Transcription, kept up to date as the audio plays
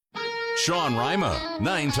Sean Rima,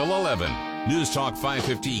 9 till 11. News Talk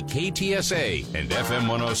 550 KTSA and FM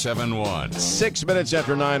 1071. 6 minutes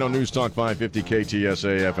after 9 on News Talk 550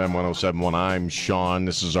 KTSA FM 1071. I'm Sean.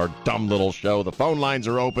 This is our dumb little show. The phone lines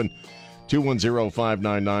are open.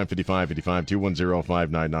 210-599-5555.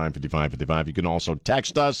 210-599-5555. You can also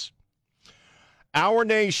text us. Our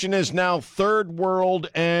nation is now third world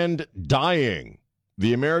and dying.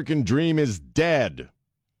 The American dream is dead.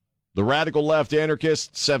 The radical left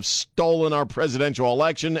anarchists have stolen our presidential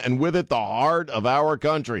election and with it the heart of our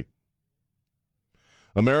country.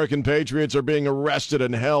 American patriots are being arrested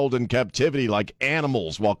and held in captivity like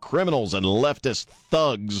animals while criminals and leftist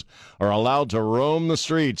thugs are allowed to roam the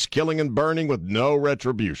streets, killing and burning with no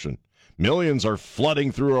retribution. Millions are flooding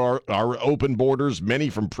through our open borders, many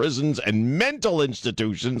from prisons and mental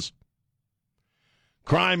institutions.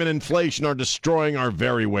 Crime and inflation are destroying our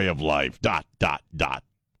very way of life. ...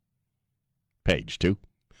 Page 2.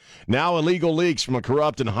 Now illegal leaks from a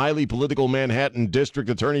corrupt and highly political Manhattan district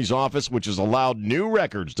attorney's office, which has allowed new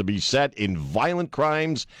records to be set in violent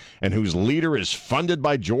crimes and whose leader is funded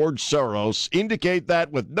by George Soros, indicate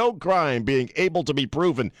that with no crime being able to be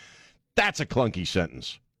proven, that's a clunky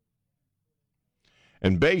sentence.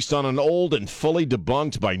 And based on an old and fully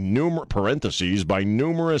debunked by numerous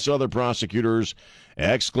other prosecutors, !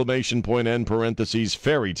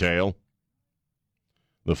 Fairy tale,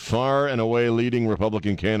 the far and away leading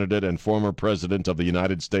Republican candidate and former president of the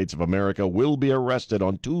United States of America will be arrested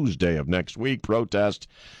on Tuesday of next week. Protest,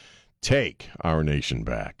 take our nation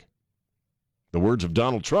back. The words of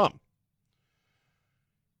Donald Trump.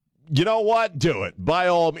 You know what? Do it. By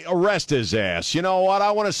all means, arrest his ass. You know what?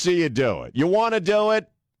 I want to see you do it. You want to do it?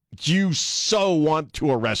 You so want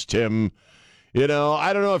to arrest him. You know,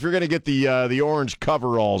 I don't know if you're going to get the orange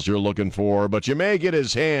coveralls you're looking for, but you may get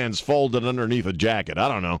his hands folded underneath a jacket. I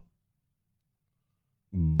don't know.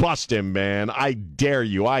 Bust him, man. I dare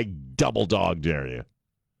you. I double dog dare you.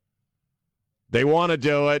 They want to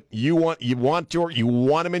do it. You want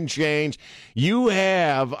him in chains. You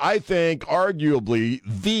have, I think, arguably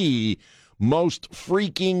the most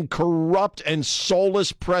freaking corrupt and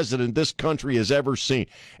soulless president this country has ever seen.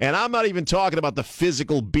 And I'm not even talking about the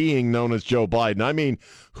physical being known as Joe Biden. I mean,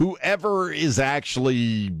 whoever is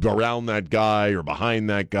actually around that guy or behind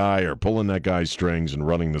that guy or pulling that guy's strings and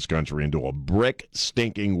running this country into a brick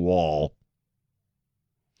stinking wall.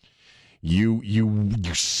 You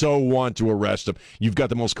so want to arrest him. You've got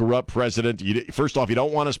the most corrupt president. First off, you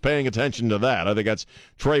don't want us paying attention to that. I think that's,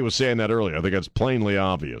 Trey was saying that earlier. I think that's plainly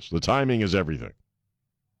obvious. The timing is everything.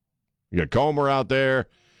 You got Comer out there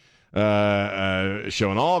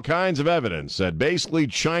showing all kinds of evidence that basically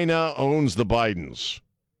China owns the Bidens.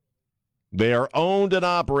 They are owned and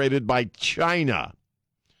operated by China.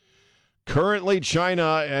 Currently, China,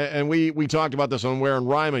 and we talked about this on Where and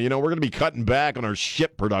Rima, we're going to be cutting back on our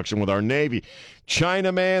ship production with our Navy.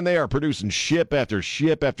 China, man, they are producing ship after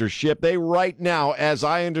ship after ship. They right now, as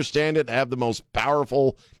I understand it, have the most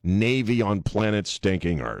powerful Navy on planet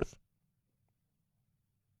stinking Earth.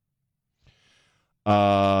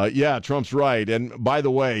 Yeah, Trump's right. And by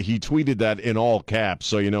the way, he tweeted that in all caps,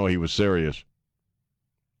 so you know he was serious.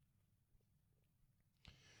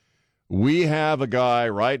 We have a guy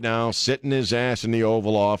right now sitting his ass in the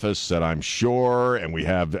Oval Office that I'm sure, and we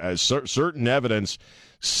have certain evidence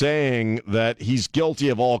saying that he's guilty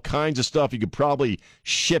of all kinds of stuff. You could probably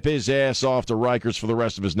ship his ass off to Rikers for the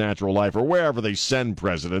rest of his natural life or wherever they send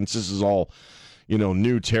presidents. This is all,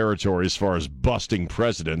 new territory as far as busting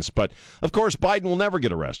presidents. But, of course, Biden will never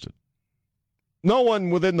get arrested. No one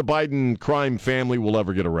within the Biden crime family will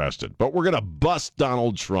ever get arrested. But we're going to bust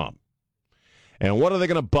Donald Trump. And what are they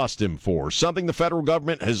going to bust him for? Something the federal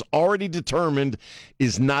government has already determined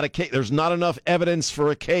is not a case. There's not enough evidence for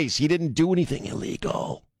a case. He didn't do anything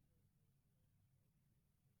illegal.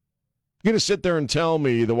 You're going to sit there and tell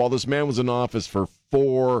me that while this man was in office for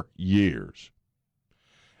 4 years,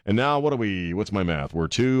 and now what's my math? We're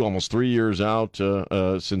almost 3 years out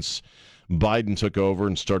since Biden took over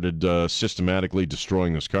and started systematically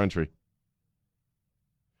destroying this country.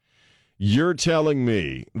 You're telling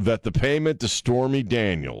me that the payment to Stormy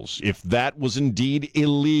Daniels, if that was indeed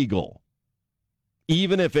illegal,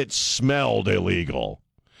 even if it smelled illegal,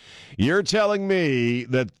 you're telling me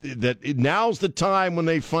that now's the time when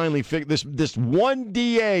they finally this one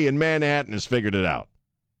DA in Manhattan has figured it out.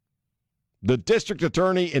 The district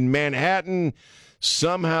attorney in Manhattan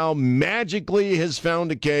somehow magically has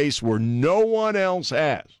found a case where no one else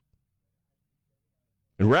has.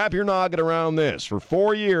 And wrap your noggin around this. For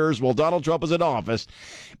 4 years, while Donald Trump was in office,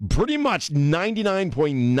 pretty much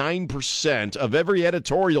 99.9% of every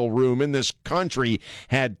editorial room in this country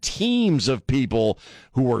had teams of people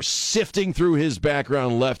who were sifting through his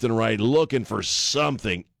background left and right, looking for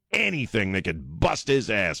something, anything they could bust his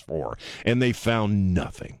ass for. And they found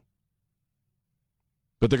nothing.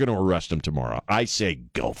 But they're going to arrest him tomorrow. I say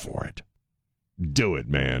go for it. Do it,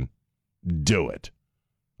 man. Do it.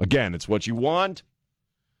 Again, it's what you want.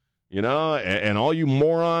 You know, and all you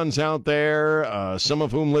morons out there, some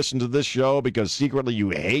of whom listen to this show because secretly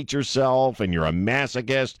you hate yourself and you're a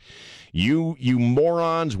masochist, you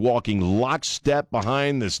morons walking lockstep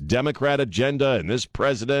behind this Democrat agenda and this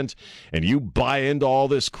president, and you buy into all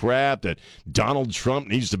this crap that Donald Trump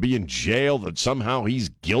needs to be in jail, that somehow he's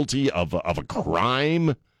guilty of a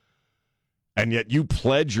crime, and yet you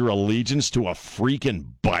pledge your allegiance to a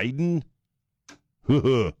freaking Biden?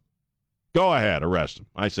 Go ahead, arrest him.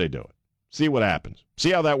 I say do it. See what happens.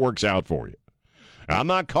 See how that works out for you. I'm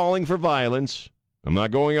not calling for violence. I'm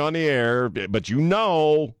not going on the air, but you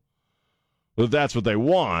know that that's what they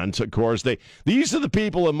want. Of course, these are the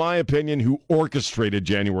people, in my opinion, who orchestrated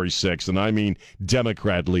January 6th, and I mean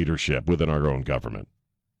Democrat leadership within our own government.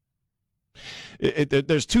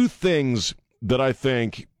 There's two things that I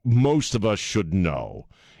think most of us should know.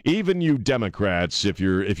 Even you Democrats, if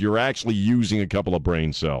you're actually using a couple of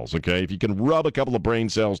brain cells, okay? If you can rub a couple of brain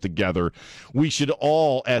cells together, we should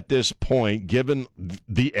all, at this point, given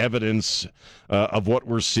the evidence of what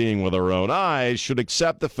we're seeing with our own eyes, should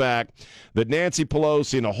accept the fact that Nancy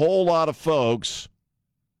Pelosi and a whole lot of folks,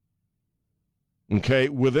 okay,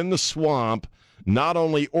 within the swamp, not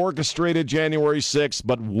only orchestrated January 6th,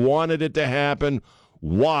 but wanted it to happen.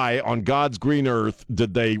 Why on God's green earth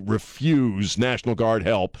did they refuse National Guard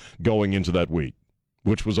help going into that week,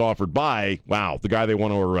 which was offered by, the guy they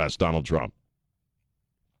want to arrest, Donald Trump?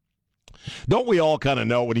 Don't we all kind of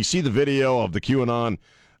know when you see the video of the QAnon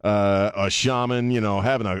shaman,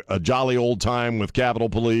 having a jolly old time with Capitol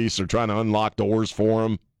Police or trying to unlock doors for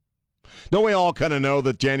him? Don't we all kind of know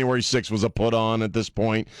that January 6th was a put-on at this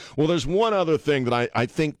point? Well, there's one other thing that I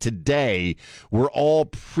think today we're all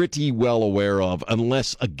pretty well aware of,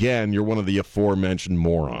 unless, again, you're one of the aforementioned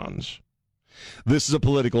morons. This is a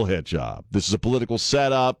political hit job. This is a political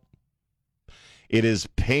setup. It is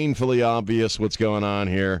painfully obvious what's going on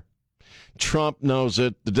here. Trump knows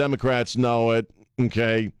it. The Democrats know it.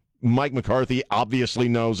 Okay? Mike McCarthy obviously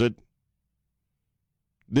knows it.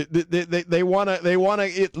 They want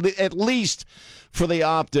to at least for the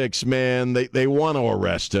optics, man. They want to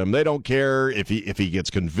arrest him. They don't care if he gets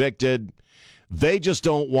convicted. They just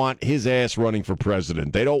don't want his ass running for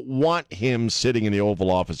president. They don't want him sitting in the Oval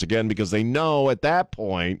Office again because they know at that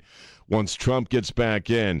point, once Trump gets back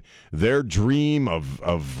in, their dream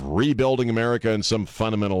of rebuilding America in some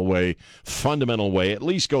fundamental way, at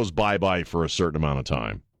least goes bye-bye for a certain amount of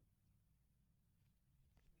time.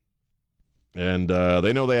 And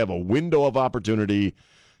they know they have a window of opportunity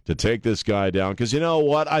to take this guy down because you know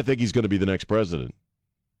what? I think he's going to be the next president.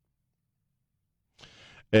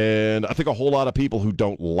 And I think a whole lot of people who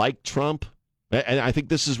don't like Trump, and I think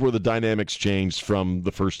this is where the dynamics changed from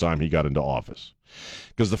the first time he got into office.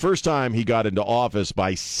 Because the first time he got into office,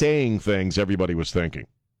 by saying things everybody was thinking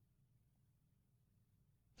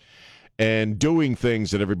and doing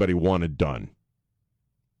things that everybody wanted done.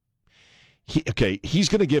 He's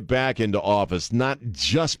going to get back into office, not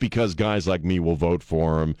just because guys like me will vote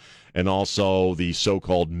for him and also the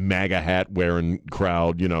so-called MAGA hat-wearing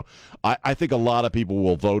crowd. I think a lot of people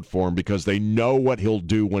will vote for him because they know what he'll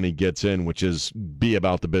do when he gets in, which is be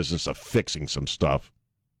about the business of fixing some stuff.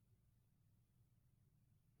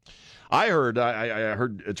 I heard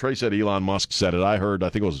Trey said Elon Musk said it. I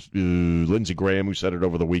think it was Lindsey Graham who said it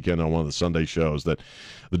over the weekend on one of the Sunday shows that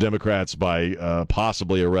the Democrats, by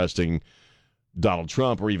possibly arresting Donald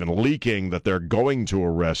Trump or even leaking that they're going to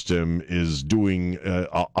arrest him, is doing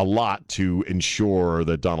a lot to ensure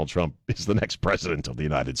that Donald Trump is the next president of the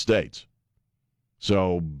United States.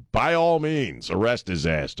 So, by all means, arrest his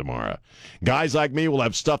ass tomorrow. Guys like me will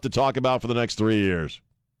have stuff to talk about for the next 3 years.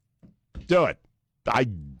 Do it. I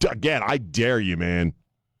dare you, man.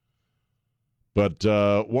 But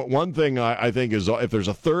one thing I think is, if there's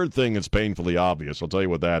a third thing that's painfully obvious, I'll tell you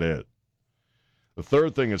what that is. The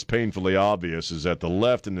third thing that's painfully obvious is that the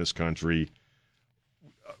left in this country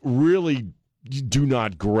really do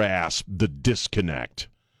not grasp the disconnect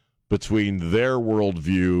between their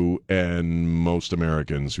worldview and most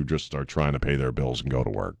Americans who just are trying to pay their bills and go to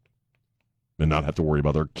work and not have to worry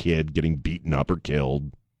about their kid getting beaten up or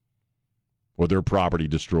killed or their property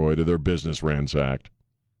destroyed or their business ransacked.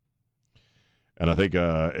 And I think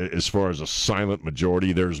as far as a silent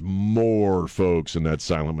majority, there's more folks in that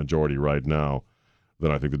silent majority right now than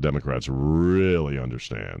I think the Democrats really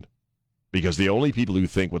understand. Because the only people who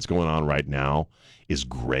think what's going on right now is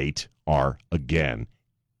great are, again,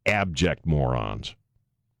 abject morons.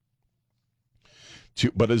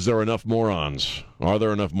 But is there enough morons? Are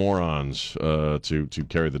there enough morons to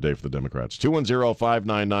carry the day for the Democrats?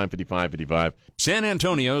 210-599-5555. San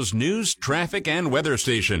Antonio's news, traffic, and weather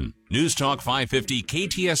station. News Talk 550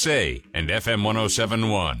 KTSA and FM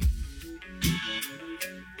 1071.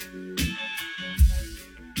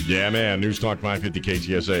 Yeah, man. News Talk 550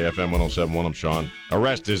 KTSA, FM 1071. I'm Sean.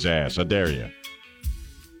 Arrest his ass. I dare you.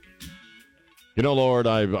 You know, Lord,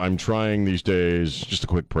 I'm trying these days, just a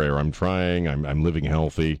quick prayer. I'm trying. I'm living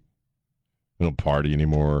healthy. I don't party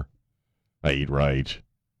anymore. I eat right.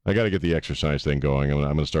 I got to get the exercise thing going. I'm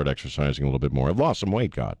going to start exercising a little bit more. I've lost some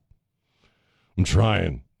weight, God. I'm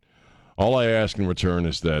trying. All I ask in return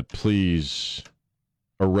is that please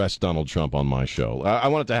arrest Donald Trump on my show. I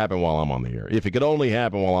want it to happen while I'm on the air. If it could only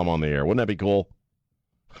happen while I'm on the air, wouldn't that be cool?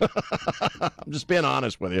 I'm just being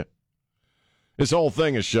honest with you. This whole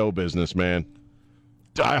thing is show business, man.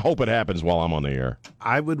 I hope it happens while I'm on the air.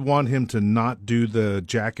 I would want him to not do the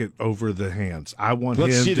jacket over the hands. I want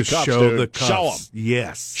Let's him see to the cuffs, show dude. the cuffs. Show 'em.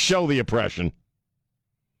 Yes. Show the oppression.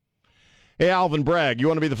 Hey, Alvin Bragg, you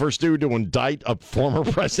want to be the first dude to indict a former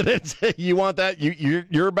president? You want that?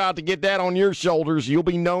 You're about to get that on your shoulders. You'll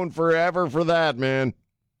be known forever for that, man.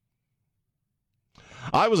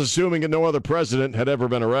 I was assuming that no other president had ever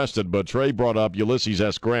been arrested, but Trey brought up Ulysses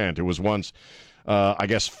S. Grant, who was once, I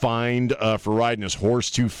guess, fined for riding his horse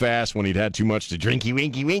too fast when he'd had too much to drinky,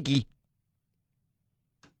 winky, winky.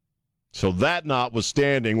 So that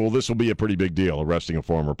notwithstanding, well, this will be a pretty big deal, arresting a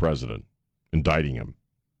former president, indicting him.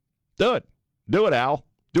 Do it. Do it, Al.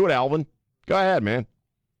 Do it, Alvin. Go ahead, man.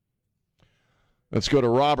 Let's go to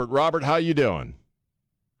Robert. Robert, how you doing?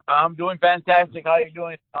 I'm doing fantastic. How are you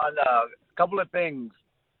doing? On a couple of things.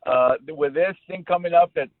 With this thing coming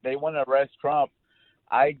up that they want to arrest Trump,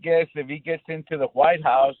 I guess if he gets into the White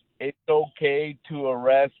House, it's okay to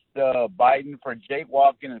arrest Biden for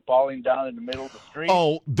jaywalking and falling down in the middle of the street.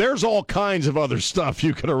 Oh, there's all kinds of other stuff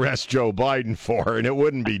you could arrest Joe Biden for, and it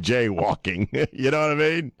wouldn't be jaywalking. You know what I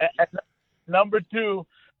mean? And number two,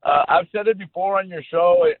 I've said it before on your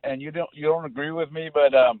show, and you don't agree with me,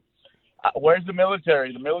 but where's the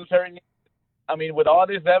military? The military, I mean, with all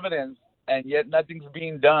this evidence, and yet nothing's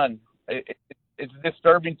being done. It's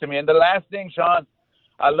disturbing to me. And the last thing, Sean,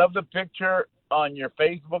 I love the picture on your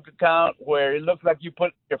Facebook account where it looks like you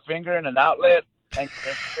put your finger in an outlet and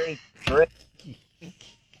it's very strict.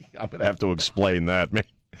 I'm going to have to explain that, man.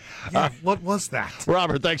 Yeah, what was that?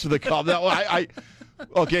 Robert, thanks for the call. No,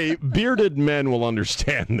 okay, bearded men will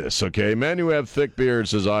understand this, okay? Men who have thick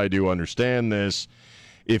beards, as I do, understand this.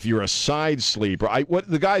 If you're a side sleeper, what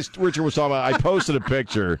the guys Richard was talking about, I posted a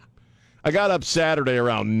picture. I got up Saturday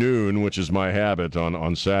around noon, which is my habit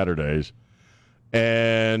on Saturdays,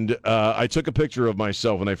 and I took a picture of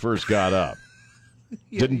myself when I first got up.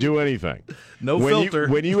 Didn't do anything. No filter.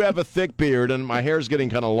 When you have a thick beard, and my hair's getting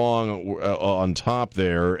kind of long on top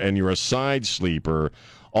there, and you're a side sleeper,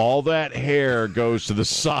 all that hair goes to the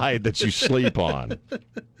side that you sleep on.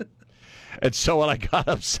 And so when I got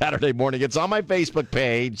up Saturday morning, it's on my Facebook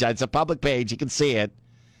page. It's a public page. You can see it.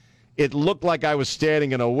 It looked like I was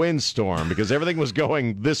standing in a windstorm because everything was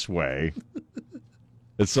going this way.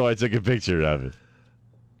 And so I took a picture of it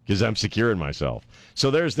because I'm securing myself. So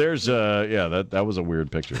there's that was a weird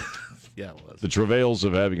picture. Yeah, it was. The travails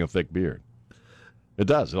of having a thick beard. It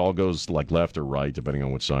does. It all goes like left or right depending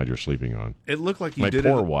on which side you're sleeping on. It looked like you My did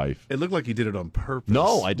poor it. wife. It looked like you did it on purpose.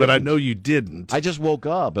 No, I didn't. But I know you didn't. I just woke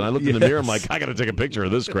up and I looked in the mirror. I'm like, I got to take a picture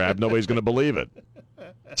of this crap. Nobody's going to believe it.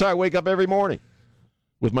 That's how I wake up every morning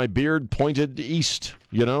with my beard pointed east.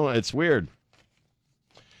 You know, it's weird.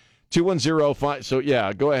 2105. So,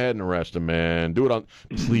 yeah, go ahead and arrest him, man. Do it on.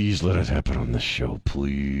 Please let it happen on the show,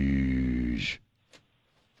 please.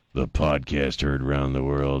 The podcast heard around the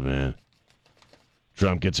world, man.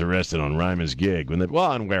 Trump gets arrested on Rima's gig.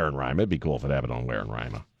 On Where and Rima. It'd be cool if it happened on Where and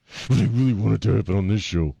Rima. But I really want it to happen on this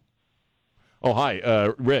show. Oh, hi.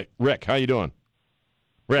 Rick, how you doing?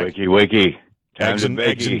 Rick. Wakey. Eggs and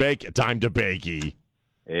bacon. Time to bakey.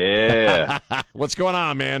 Yeah. What's going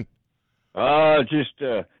on, man? Y'all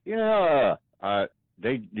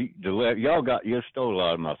stole a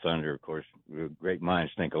lot of my thunder, of course. Great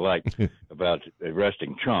minds think alike about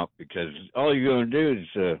arresting Trump because all you're going to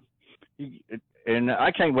do is, and I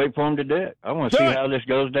can't wait for him to do it. I want to see how this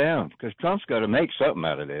goes down because Trump's got to make something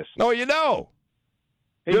out of this. No, you know.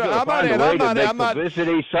 He's going to find a way to make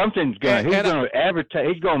publicity. Something's going. He's going to advertise.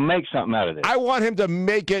 He's going to make something out of this. I want him to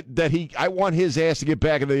make it that I want his ass to get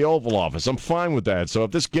back into the Oval Office. I'm fine with that. So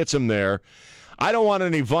if this gets him there, I don't want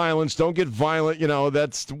any violence. Don't get violent.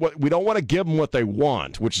 That's what we don't want to give them what they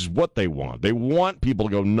want, which is what they want. They want people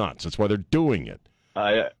to go nuts. That's why they're doing it.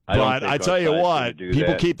 But I tell you what,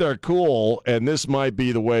 people keep their cool, and this might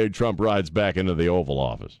be the way Trump rides back into the Oval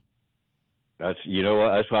Office. That's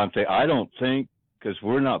what I'm saying. I don't think, because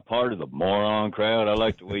we're not part of the moron crowd. I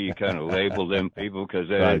like the way you kind of label them people, because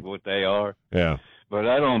that is what they are. Yeah. But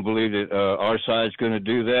I don't believe that our side's going to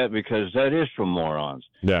do that, because that is for morons.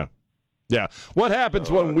 Yeah. Yeah. What happens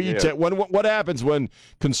when what happens when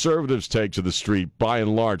conservatives take to the street? By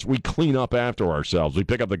and large, we clean up after ourselves. We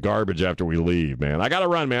pick up the garbage after we leave. Man, I got to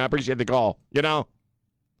run, man. I appreciate the call.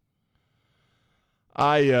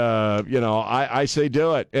 I say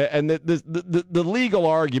do it. And the legal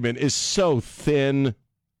argument is so thin.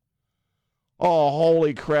 Oh,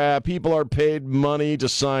 holy crap. People are paid money to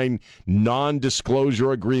sign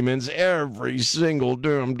non-disclosure agreements every single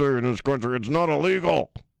damn day in this country. It's not illegal.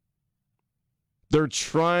 They're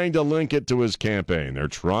trying to link it to his campaign. They're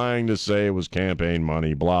trying to say it was campaign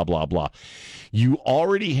money, blah, blah, blah. You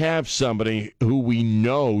already have somebody who we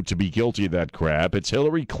know to be guilty of that crap. It's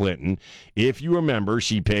Hillary Clinton. If you remember,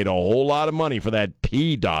 she paid a whole lot of money for that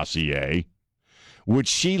P dossier, which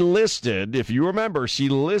she listed, if you remember,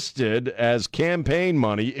 as campaign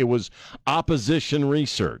money. It was opposition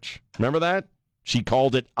research. Remember that? She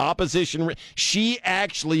called it opposition. She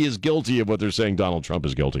actually is guilty of what they're saying Donald Trump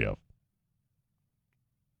is guilty of.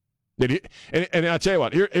 And I'll tell you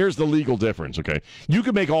what, here's the legal difference, okay? You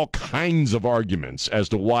can make all kinds of arguments as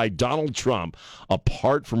to why Donald Trump,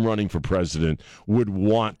 apart from running for president, would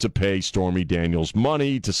want to pay Stormy Daniels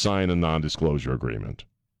money to sign a non-disclosure agreement.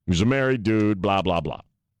 He's a married dude, blah, blah, blah.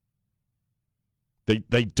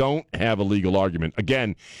 They don't have a legal argument.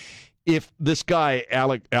 Again, if this guy,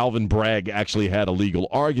 Alvin Bragg, actually had a legal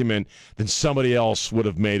argument, then somebody else would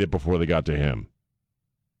have made it before they got to him.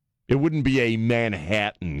 It wouldn't be a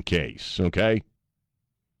Manhattan case, okay?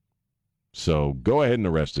 So go ahead and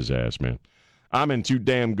arrest his ass, man. I'm in too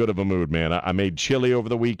damn good of a mood, man. I made chili over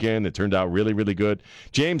the weekend. It turned out really, really good.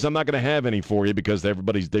 James, I'm not going to have any for you because they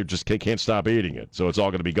just can't stop eating it, so it's all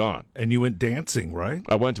going to be gone. And you went dancing, right?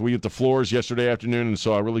 We hit the floors yesterday afternoon and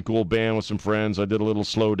saw a really cool band with some friends. I did a little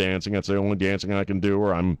slow dancing. That's the only dancing I can do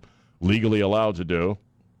or I'm legally allowed to do.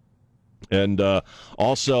 And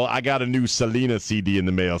also, I got a new Selena CD in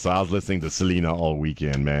the mail, so I was listening to Selena all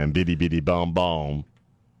weekend, man. Biddy, biddy, bom, bom.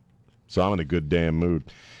 So I'm in a good damn mood.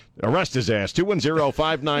 Arrest his ass.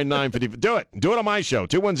 210-599-55. Do it. Do it on my show.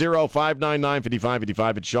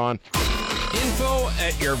 210-599-5555. It's Sean. Info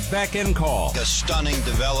at your beck and call. The stunning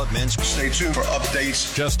developments. Stay tuned for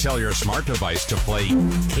updates. Just tell your smart device to play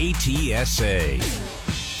KTSA.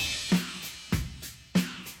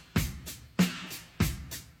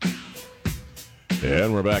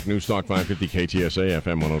 And we're back. News Talk 550 KTSA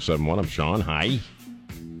FM 1071. I'm Sean. Hi.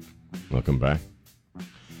 Welcome back.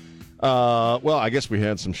 Well, I guess we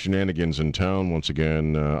had some shenanigans in town once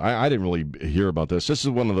again. I didn't really hear about this. This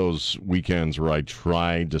is one of those weekends where I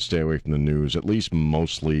tried to stay away from the news, at least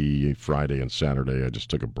mostly Friday and Saturday. I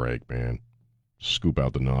just took a break, man. Scoop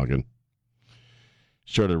out the noggin.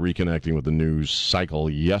 Started reconnecting with the news cycle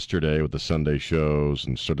yesterday with the Sunday shows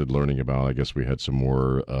and started learning about, I guess we had some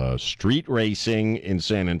more street racing in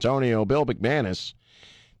San Antonio. Bill McManus,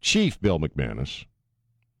 Chief Bill McManus,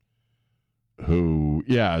 who,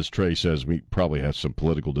 yeah, as Trey says, we probably have some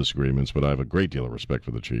political disagreements, but I have a great deal of respect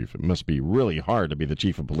for the chief. It must be really hard to be the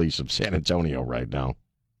chief of police of San Antonio right now.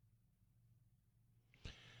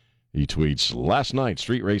 He tweets, last night,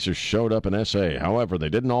 street racers showed up in S.A. However, they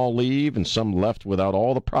didn't all leave, and some left without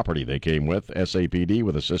all the property they came with. SAPD,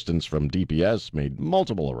 with assistance from DPS, made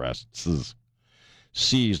multiple arrests,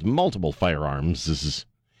 seized multiple firearms,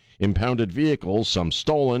 impounded vehicles, some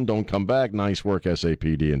stolen, don't come back. Nice work,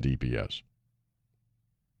 SAPD and DPS.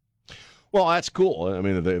 Well, that's cool. I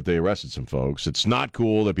mean, if they arrested some folks. It's not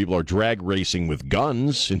cool that people are drag racing with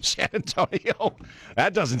guns in San Antonio.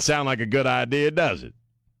 That doesn't sound like a good idea, does it?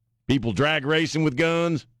 People drag racing with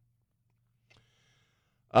guns.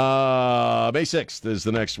 May 6th is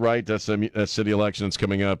the next, right? That's that city election that's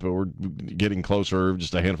coming up. We're getting closer,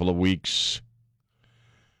 just a handful of weeks.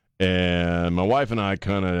 And my wife and I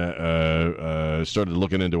kind of started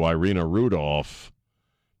looking into Irina Rudolph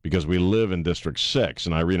because we live in District 6,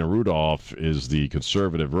 and Irina Rudolph is the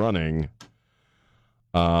conservative running.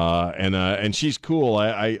 And she's cool.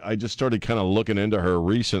 I just started kind of looking into her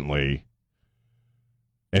recently.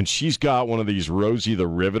 And she's got one of these Rosie the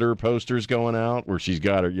Riveter posters going out where she's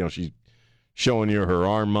got her, showing you her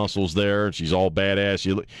arm muscles there. She's all badass.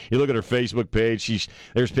 You look at her Facebook page.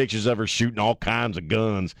 There's pictures of her shooting all kinds of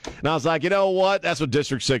guns. And I was like, you know what? That's what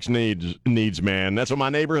District 6 needs, man. That's what my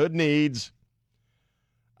neighborhood needs.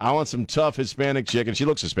 I want some tough Hispanic chick, and she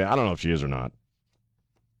looks Hispanic. I don't know if she is or not.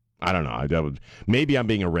 I don't know. Maybe I'm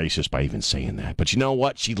being a racist by even saying that. But you know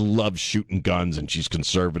what? She loves shooting guns, and she's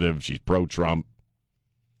conservative. She's pro-Trump.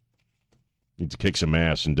 Needs to kick some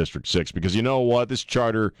ass in District 6 because you know what? This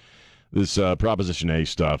charter, this Proposition A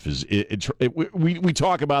stuff, we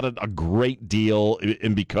talk about it a great deal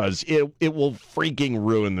and because it will freaking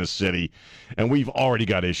ruin this city, and we've already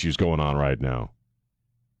got issues going on right now.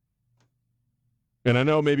 And I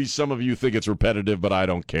know maybe some of you think it's repetitive, but I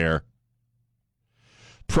don't care.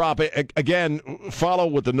 Again, follow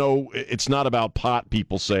with the no, it's not about pot,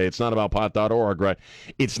 people say. It's not about pot.org, right?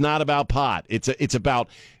 It's not about pot. It's about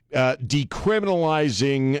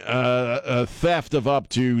decriminalizing theft of up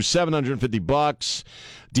to $750,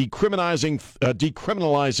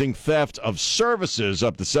 decriminalizing theft of services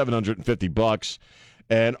up to $750,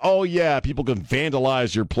 and oh yeah, people can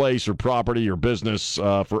vandalize your place or property or business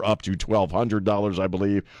for up to $1,200, I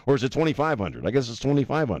believe, or is it $2,500? I guess it's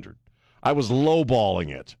 $2,500. I was lowballing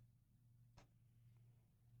it.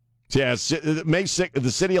 Yeah, May 6th,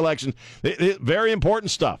 the city election, very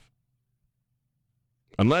important stuff.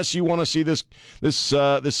 Unless you want to see this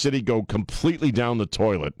city go completely down the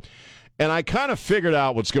toilet. And I kind of figured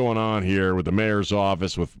out what's going on here with the mayor's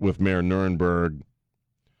office, with Mayor Nuremberg,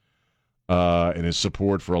 and his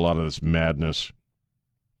support for a lot of this madness.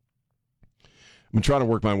 I'm trying to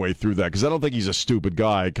work my way through that because I don't think he's a stupid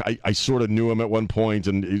guy. I sort of knew him at one point,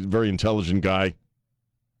 and he's a very intelligent guy,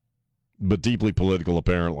 but deeply political,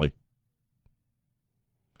 apparently.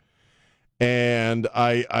 And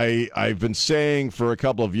I've been saying for a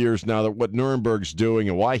couple of years now that what Nuremberg's doing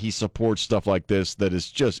and why he supports stuff like this, that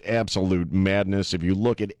is just absolute madness. If you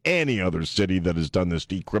look at any other city that has done this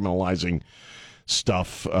decriminalizing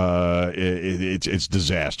stuff, it's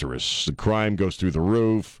disastrous. The crime goes through the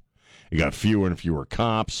roof. You got fewer and fewer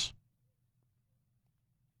cops.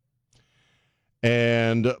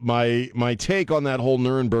 And my take on that whole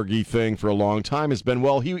Nuremberg-y thing for a long time has been,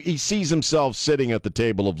 well, he sees himself sitting at the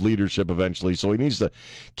table of leadership eventually, so he needs to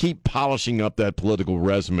keep polishing up that political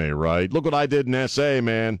resume, right? Look what I did in SA,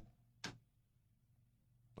 man.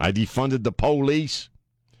 I defunded the police,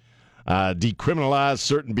 decriminalized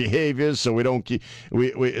certain behaviors so we don't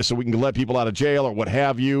so we can let people out of jail or what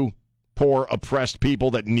have you. Poor, oppressed people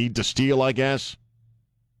that need to steal, I guess.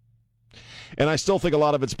 And I still think a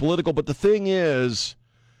lot of it's political, but the thing is,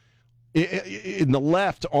 on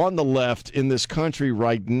the left in this country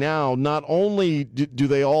right now, not only do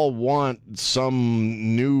they all want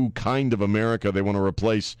some new kind of America, they want to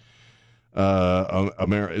replace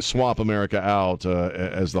swap America out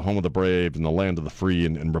as the home of the brave and the land of the free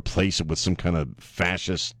and replace it with some kind of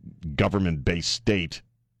fascist government-based state.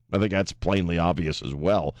 I think that's plainly obvious as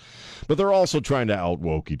well. But they're also trying to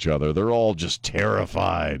outwoke each other. They're all just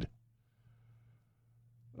terrified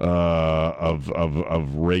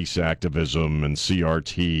of race activism and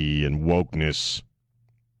CRT and wokeness.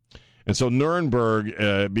 And so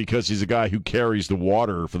Nuremberg, because he's a guy who carries the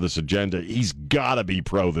water for this agenda, he's got to be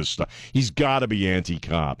pro this stuff. He's got to be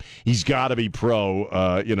anti-cop. He's got to be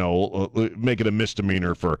pro, make it a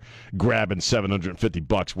misdemeanor for grabbing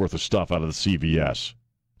 $750 worth of stuff out of the CVS.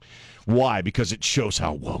 Why? Because it shows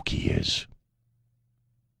how woke he is.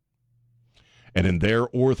 And in their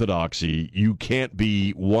orthodoxy, you can't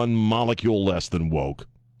be one molecule less than woke.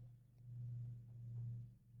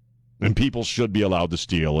 And people should be allowed to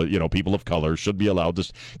steal. People of color should be allowed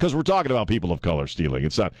to, because we're talking about people of color stealing.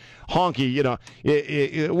 It's not honky,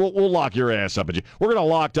 we'll lock your ass up in jail. We're going to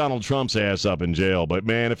lock Donald Trump's ass up in jail. But,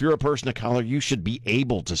 man, if you're a person of color, you should be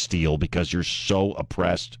able to steal because you're so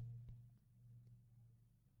oppressed.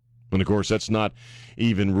 And, of course, that's not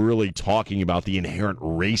even really talking about the inherent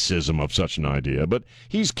racism of such an idea. But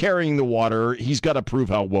he's carrying the water. He's got to prove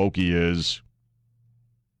how woke he is.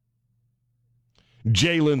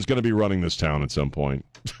 Jalen's going to be running this town at some point.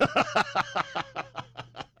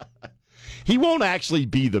 He won't actually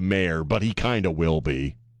be the mayor, but he kind of will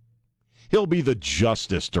be. He'll be the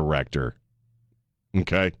justice director.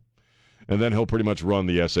 Okay? And then he'll pretty much run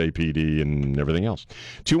the SAPD and everything else.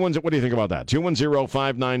 210, what do you think about that?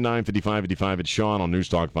 210-599-5555. It's Sean on News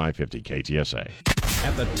Talk 550 KTSA.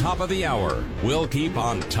 At the top of the hour, we'll keep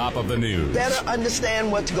on top of the news. Better understand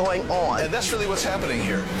what's going on. And that's really what's happening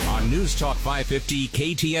here. On News Talk 550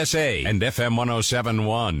 KTSA and FM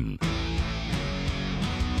 107.1.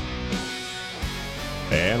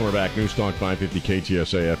 And we're back. News Talk 550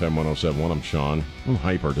 KTSA FM 107.1. I'm Sean. I'm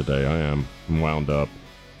hyper today. I am. I'm wound up.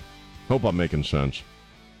 Hope I'm making sense.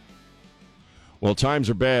 Well, times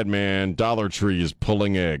are bad, man. Dollar Tree is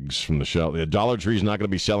pulling eggs from the shelf. The Dollar Tree is not going to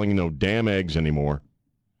be selling no damn eggs anymore.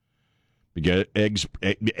 Because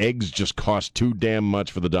eggs just cost too damn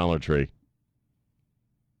much for the Dollar Tree.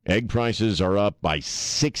 Egg prices are up by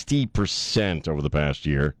 60% over the past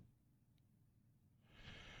year.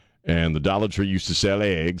 And the Dollar Tree used to sell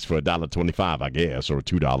eggs for $1.25, I guess, or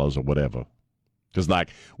 $2 or whatever. Because, like,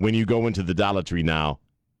 when you go into the Dollar Tree now,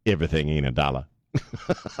 everything ain't $1.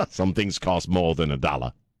 Some things cost more than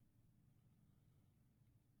 $1.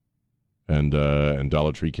 And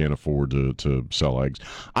Dollar Tree can't afford to sell eggs.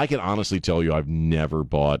 I can honestly tell you I've never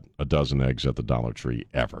bought a dozen eggs at the Dollar Tree,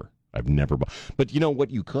 ever. I've never bought. But you know what?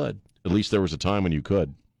 You could. At least there was a time when you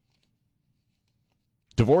could.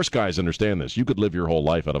 Divorced guys understand this. You could live your whole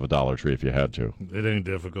life out of a Dollar Tree if you had to. It ain't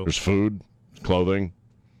difficult. There's food, clothing,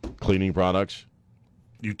 cleaning products,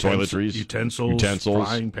 toiletries, utensils,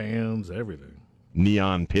 frying pans, everything.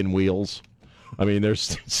 Neon pinwheels. I mean,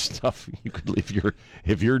 there's stuff you could live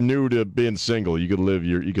if you're new to being single, you could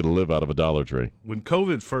live out of a Dollar Tree. When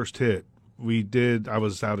COVID first hit, I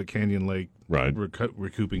was out at Canyon Lake, right,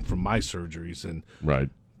 recouping from my surgeries, and right.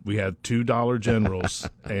 We had $2 Generals,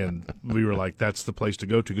 and we were like, that's the place to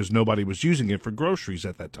go to because nobody was using it for groceries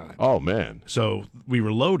at that time. Oh, man. So we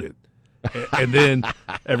were loaded. And then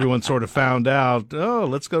everyone sort of found out,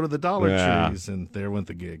 let's go to the Dollar Trees, and there went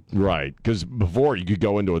the gig. Right, because before you could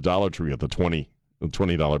go into a Dollar Tree at the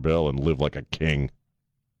 $20 bill and live like a king.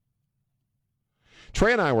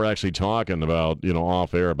 Trey and I were actually talking about,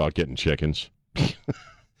 off air about getting chickens.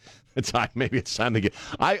 Maybe it's time to get.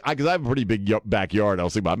 Because I have a pretty big backyard. I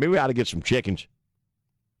was thinking about maybe we ought to get some chickens.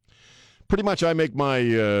 Pretty much, I make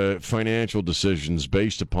my financial decisions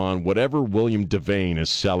based upon whatever William Devane is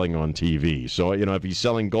selling on TV. So if he's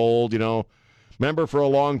selling gold, remember for a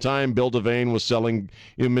long time Bill Devane was selling.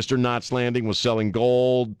 Mr. Knott's Landing was selling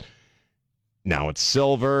gold. Now it's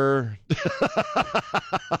silver.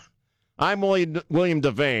 I'm William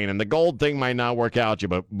Devane, and the gold thing might not work out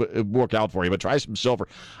for you, but try some silver.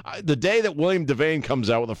 The day that William Devane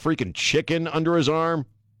comes out with a freaking chicken under his arm,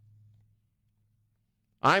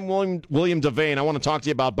 I'm William Devane. I want to talk to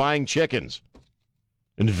you about buying chickens.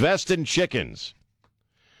 Invest in chickens.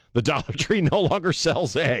 The Dollar Tree no longer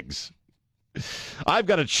sells eggs. I've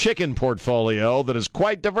got a chicken portfolio that is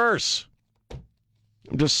quite diverse.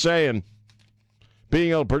 I'm just saying.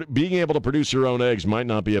 Being able to produce your own eggs might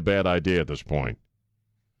not be a bad idea at this point.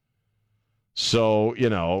 So,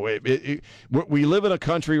 we live in a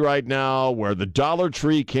country right now where the Dollar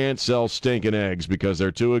Tree can't sell stinking eggs because they're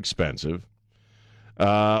too expensive.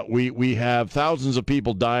 We have thousands of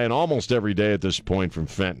people dying almost every day at this point from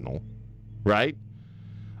fentanyl, right?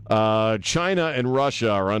 China and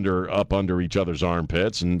Russia are up under each other's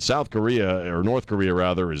armpits, and North Korea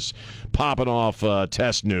rather, is popping off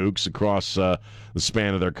test nukes across the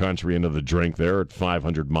span of their country into the drink there at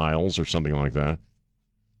 500 miles or something like that.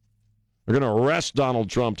 They're going to arrest Donald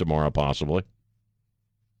Trump tomorrow, possibly.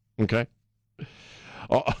 Okay.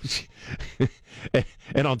 Oh,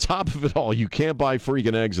 and on top of it all, you can't buy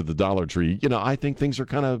freaking eggs at the Dollar Tree. I think things are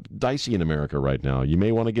kind of dicey in America right now. You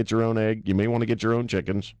may want to get your own egg. You may want to get your own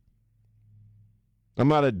chickens. I'm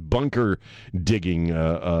not at bunker digging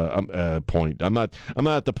point. I'm not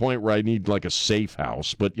at the point where I need like a safe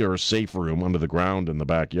house, but a safe room under the ground in the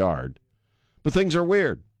backyard. But things are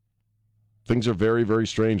weird. Things are very, very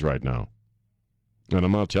strange right now. And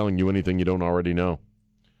I'm not telling you anything you don't already know.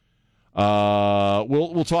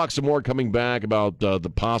 We'll talk some more coming back about the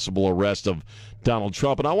possible arrest of Donald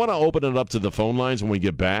Trump, and I want to open it up to the phone lines when we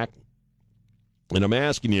get back. And I'm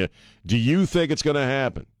asking you, do you think it's going to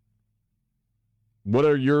happen? What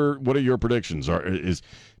are your predictions?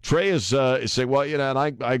 Trey is saying, well, and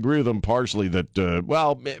I agree with him partially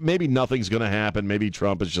that maybe nothing's going to happen. Maybe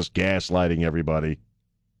Trump is just gaslighting everybody.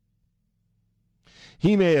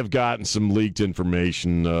 He may have gotten some leaked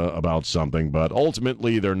information about something, but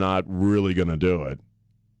ultimately they're not really going to do it.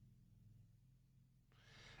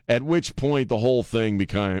 At which point the whole thing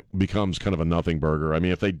becomes kind of a nothing burger. I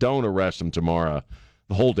mean, if they don't arrest him tomorrow,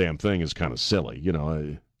 the whole damn thing is kind of silly.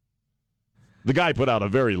 The guy put out a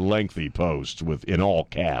very lengthy post in all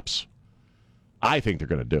caps. I think they're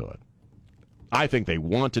going to do it. I think they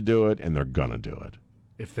want to do it, and they're going to do it.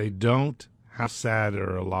 If they don't, how sad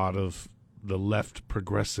are a lot of the left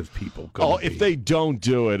progressive people going to be? If they don't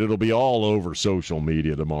do it, it'll be all over social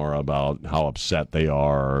media tomorrow about how upset they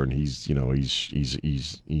are, and he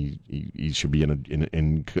should be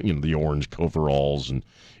in the orange coveralls and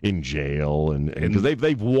in jail, and because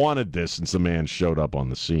they've wanted this since the man showed up on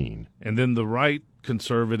the scene. And then the right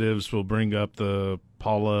conservatives will bring up the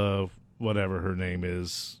Paula, whatever her name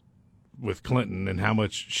is, with Clinton and how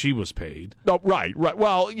much she was paid. Oh, right.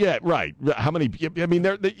 Well, yeah, right. How many? I mean,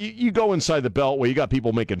 you go inside the Beltway, you got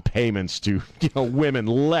people making payments to women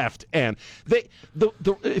left, and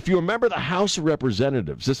if you remember the House of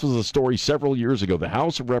Representatives, this was a story several years ago. The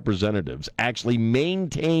House of Representatives actually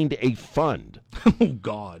maintained a fund. Oh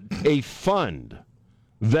God, a fund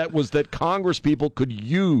that Congress people could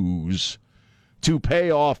use to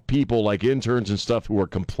pay off people like interns and stuff who are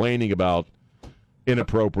complaining about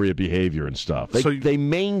inappropriate behavior and stuff. They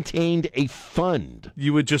maintained a fund.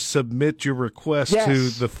 You would just submit your request to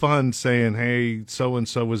the fund saying, hey,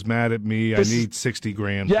 so-and-so was mad at me. I need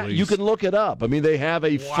 $60,000, yeah, please. You can look it up. I mean, they have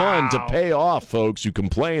a fund to pay off folks who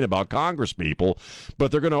complain about Congress people,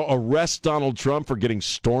 but they're going to arrest Donald Trump for getting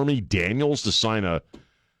Stormy Daniels to sign a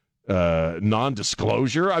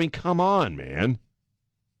non-disclosure. I mean, come on, man.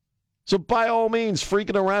 So by all means,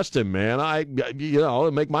 freaking arrest him, man. It'll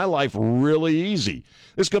make my life really easy.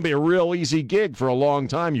 This is going to be a real easy gig for a long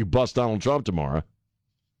time. You bust Donald Trump tomorrow.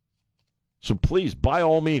 So please, by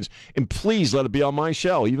all means, and please let it be on my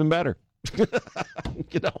show. Even better.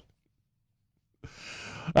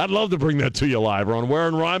 I'd love to bring that to you live or on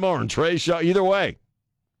Warren Rima or on Trey's show. Either way.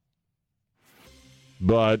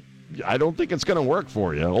 But I don't think it's going to work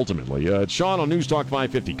for you, ultimately. It's Sean on News Talk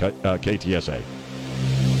 550 KTSA.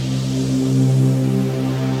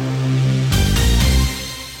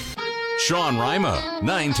 Sean Rima,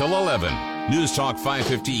 9 till 11. News Talk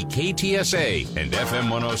 550 KTSA and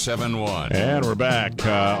FM 1071. And we're back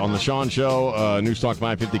on the Sean Show. News Talk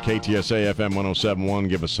 550 KTSA, FM 1071.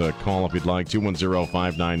 Give us a call if you'd like.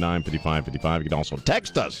 210-599-5555. You can also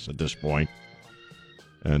text us at this point.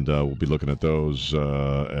 And we'll be looking at those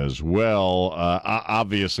as well.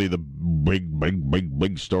 Obviously, the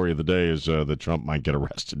big story of the day is that Trump might get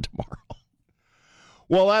arrested tomorrow.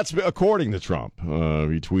 Well, that's according to Trump.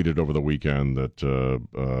 He tweeted over the weekend that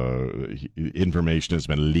information has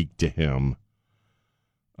been leaked to him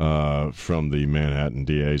from the Manhattan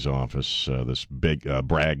DA's office, this big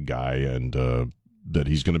Bragg guy, and that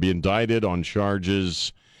he's going to be indicted on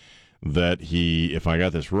charges that he, if I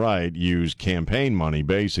got this right, used campaign money,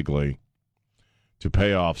 basically, to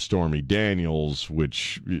pay off Stormy Daniels,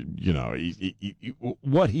 which,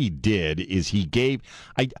 what he did is he gave,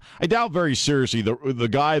 I doubt very seriously, the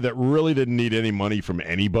guy that really didn't need any money from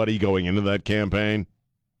anybody going into that campaign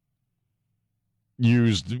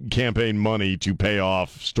used campaign money to pay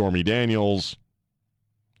off Stormy Daniels.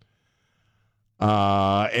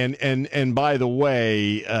 And by the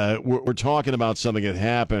way, we're talking about something that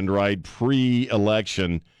happened, right,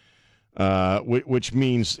 pre-election, which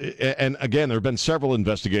means, and again, there have been several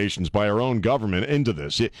investigations by our own government into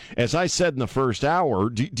this. As I said in the first hour,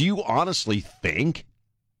 do you honestly think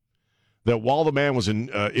that while the man was in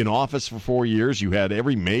office for 4 years, you had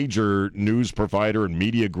every major news provider and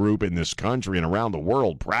media group in this country and around the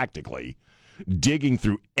world practically digging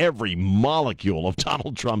through every molecule of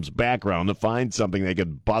Donald Trump's background to find something they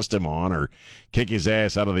could bust him on or kick his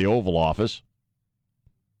ass out of the Oval Office?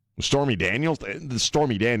 Stormy Daniels? The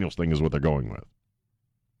Stormy Daniels thing is what they're going with.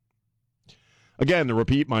 Again, to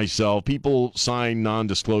repeat myself, people sign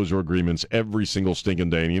non-disclosure agreements every single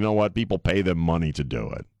stinking day, and you know what? People pay them money to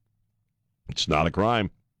do it. It's not a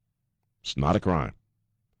crime. It's not a crime.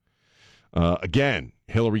 Again,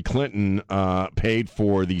 Hillary Clinton paid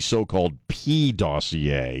for the so-called P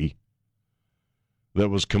dossier that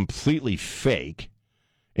was completely fake,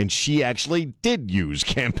 and she actually did use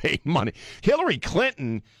campaign money. Hillary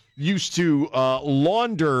Clinton used to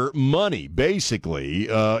launder money, basically.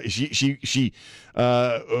 She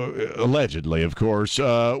allegedly, of course,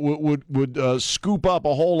 would scoop up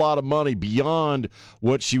a whole lot of money beyond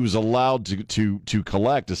what she was allowed to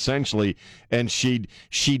collect, essentially, and she'd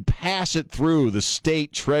pass it through the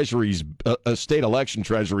state treasuries, state election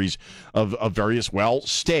treasuries of various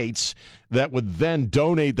states that would then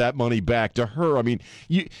donate that money back to her. I mean,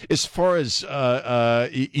 as far as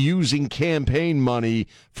using campaign money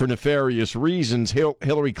for nefarious reasons,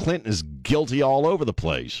 Hillary Clinton is guilty all over the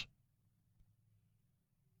place.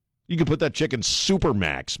 You could put that chick in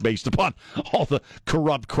Supermax based upon all the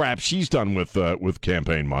corrupt crap she's done with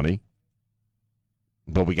campaign money.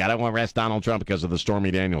 But we got to arrest Donald Trump because of the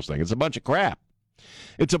Stormy Daniels thing. It's a bunch of crap.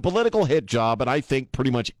 It's a political hit job, and I think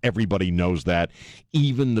pretty much everybody knows that,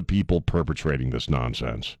 even the people perpetrating this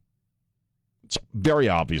nonsense. It's very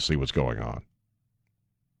obviously what's going on.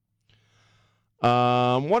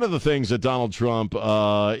 One of the things that Donald Trump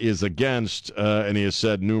is against, and he has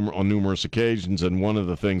said on numerous occasions, and one of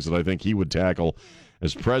the things that I think he would tackle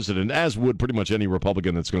as president, as would pretty much any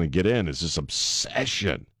Republican that's going to get in, is this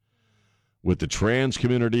obsession with the trans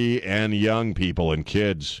community and young people and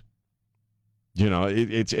kids.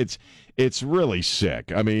 It's really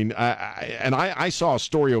sick. I mean, I saw a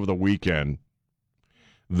story over the weekend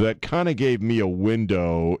that kind of gave me a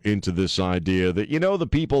window into this idea that, the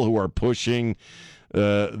people who are pushing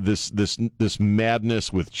this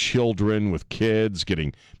madness with children, with kids,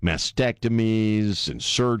 getting mastectomies and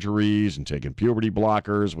surgeries and taking puberty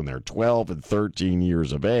blockers when they're 12 and 13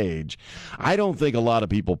 years of age, I don't think a lot of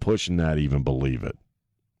people pushing that even believe it.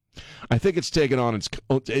 I think it's taken on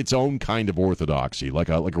its own kind of orthodoxy, like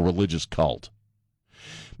a religious cult.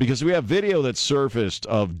 Because we have video that surfaced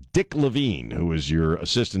of Dick Levine, who is your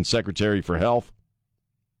Assistant Secretary for Health.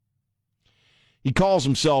 He calls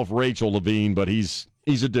himself Rachel Levine, but he's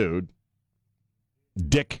a dude.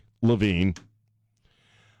 Dick Levine,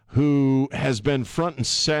 who has been front and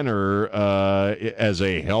center as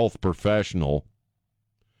a health professional,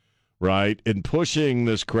 right, in pushing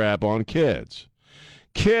this crap on kids.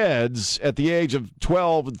 Kids at the age of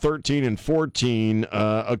 12 and 13 and 14,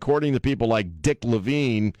 according to people like Dick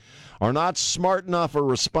Levine, are not smart enough or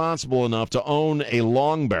responsible enough to own a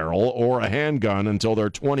long barrel or a handgun until they're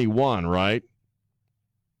 21, right?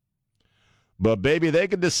 But, baby, they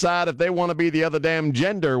can decide if they want to be the other damn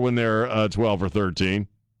gender when they're 12 or 13.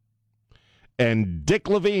 And Dick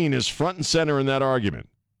Levine is front and center in that argument,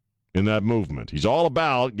 in that movement. He's all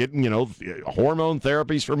about getting, hormone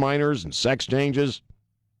therapies for minors and sex changes.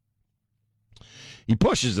 He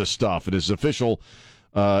pushes this stuff at his official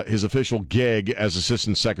gig as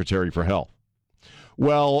Assistant Secretary for Health.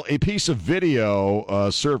 Well, a piece of video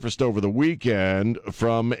surfaced over the weekend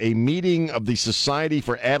from a meeting of the Society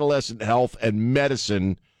for Adolescent Health and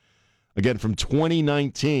Medicine, again from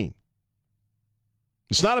 2019.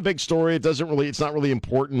 It's not a big story. It's not really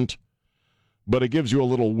important, but it gives you a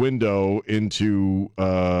little window into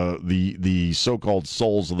the so-called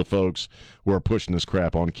souls of the folks who are pushing this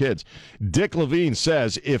crap on kids. Dick Levine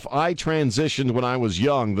says, if I transitioned when I was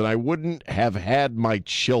young, then I wouldn't have had my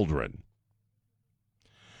children.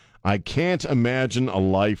 I can't imagine a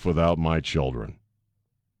life without my children.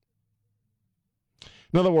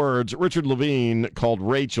 In other words, Richard Levine called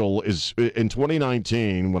Rachel is in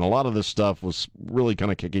 2019, when a lot of this stuff was really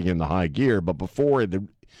kind of kicking into high gear, but before it had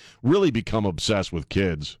really become obsessed with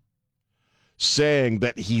kids, saying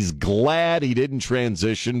that he's glad he didn't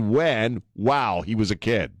transition when, he was a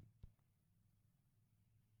kid.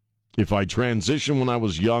 If I transitioned when I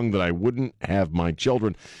was young, that I wouldn't have my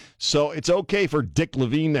children. So it's okay for Dick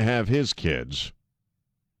Levine to have his kids.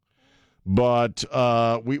 But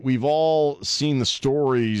we've all seen the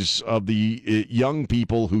stories of the young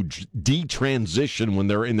people who detransition when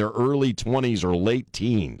they're in their early 20s or late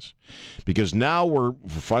teens. Because now we're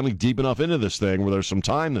finally deep enough into this thing where there's some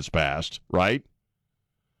time that's passed, right?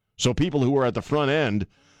 So people who are at the front end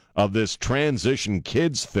of this transition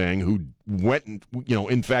kids thing, who went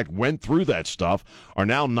through that stuff, are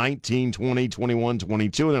now 19, 20, 21,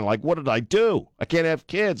 22, and they're like, what did I do? I can't have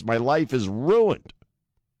kids. My life is ruined.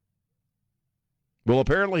 Well,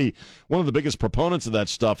 apparently, one of the biggest proponents of that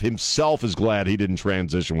stuff himself is glad he didn't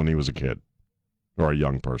transition when he was a kid or a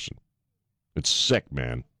young person. It's sick,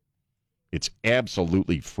 man. It's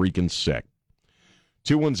absolutely freaking sick.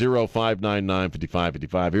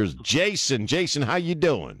 210-599-5555. Here's Jason. Jason, how you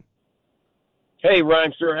doing? Hey,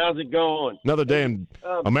 Rhymester, how's it going? Another day in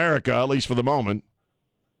America, at least for the moment.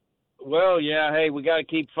 Well, yeah, hey, we got to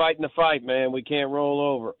keep fighting the fight, man. We can't roll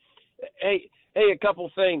over. Hey, a couple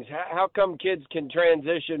things. How come kids can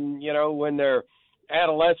transition, when they're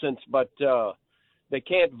adolescents, but they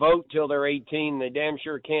can't vote till they're 18? They damn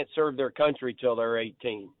sure can't serve their country till they're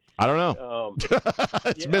 18. I don't know.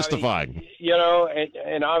 It's mystifying.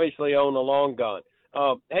 And obviously own a long gun.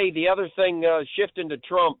 Hey, the other thing, shifting to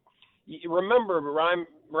Trump, remember,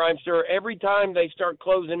 Rhymester, every time they start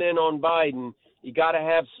closing in on Biden, you got to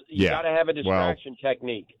have a distraction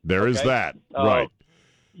technique. There is that, right?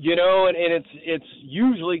 And it's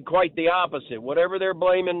usually quite the opposite. Whatever they're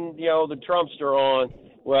blaming, the Trumpster on,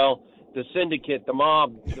 well, the syndicate, the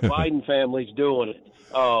mob, the Biden family's doing it.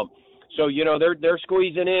 So, they're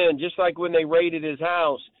squeezing in, just like when they raided his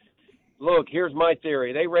house. Look, here's my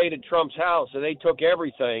theory. They raided Trump's house, and they took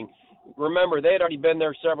everything. Remember, they had already been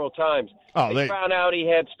there several times. They found out he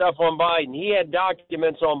had stuff on Biden. He had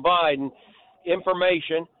documents on Biden,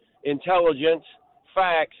 information, intelligence,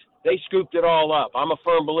 facts. They scooped it all up. I'm a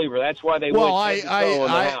firm believer. That's why they in the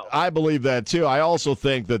house. I believe that, too. I also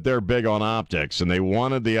think that they're big on optics, and they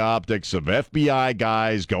wanted the optics of FBI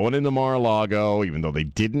guys going into Mar-a-Lago, even though they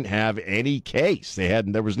didn't have any case.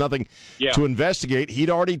 There was nothing to investigate.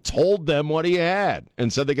 He'd already told them what he had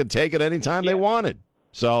and said they could take it anytime they wanted.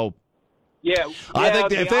 So, Yeah, I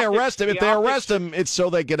think if they arrest him, it's so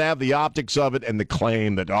they can have the optics of it and the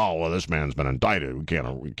claim that, oh, well, this man's been indicted. We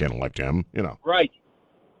can't elect him. Right.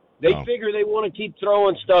 They figure they want to keep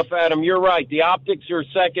throwing stuff at him. You're right. The optics are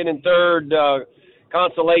second and third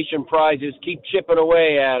consolation prizes. Keep chipping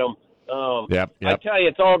away at them. Yep. I tell you,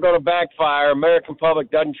 it's all going to backfire. American public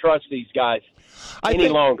doesn't trust these guys any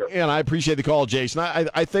longer. And I appreciate the call, Jason.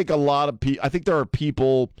 I think a lot of people. I think there are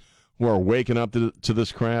people who are waking up to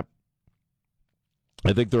this crap.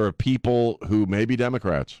 I think there are people who may be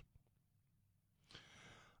Democrats.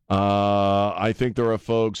 I think there are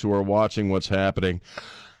folks who are watching what's happening.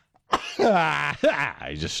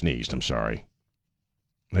 I just sneezed. I'm sorry.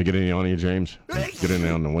 Did I get any on you, James? Get any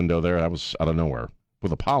on the window there? That was out of nowhere. With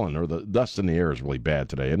the pollen or the dust in the air is really bad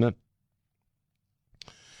today, isn't it?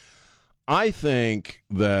 I think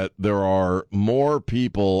that there are more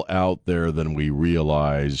people out there than we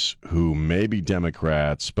realize who may be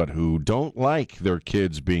Democrats, but who don't like their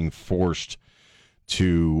kids being forced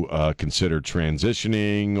to consider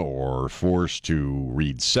transitioning or forced to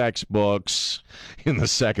read sex books in the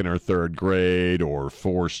second or third grade or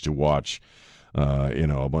forced to watch,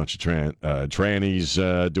 a bunch of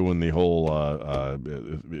trannies doing the whole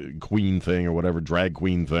queen thing or whatever, drag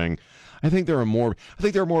queen thing. I think there are more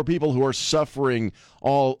people who are suffering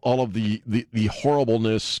all of the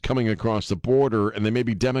horribleness coming across the border, and they may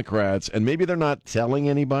be Democrats, and maybe they're not telling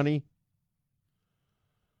anybody.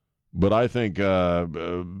 But I think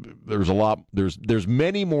there's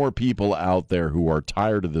many more people out there who are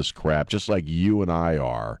tired of this crap, just like you and I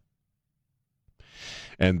are.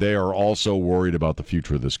 And they are also worried about the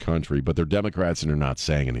future of this country, but they're Democrats and they're not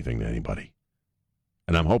saying anything to anybody.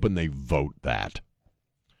 And I'm hoping they vote that.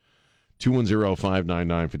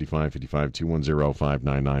 210-599-5555,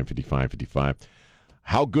 210-599-5555.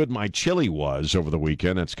 How good my chili was over the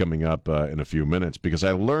weekend, that's coming up in a few minutes, because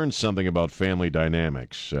I learned something about family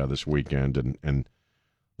dynamics this weekend and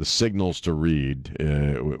the signals to read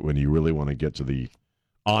when you really want to get to the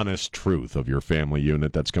honest truth of your family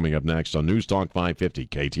unit. That's coming up next on News Talk 550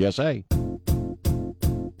 KTSA.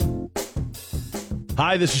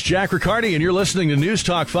 Hi, this is Jack Riccardi, and you're listening to News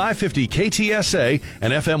Talk 550 KTSA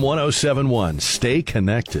and FM 1071. Stay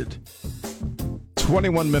connected.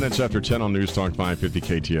 21 minutes after 10 on News Talk 550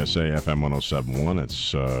 KTSA FM 1071.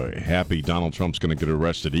 It's happy Donald Trump's going to get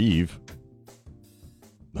arrested Eve.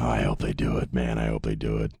 Oh, I hope they do it, man. I hope they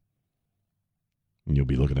do it. And you'll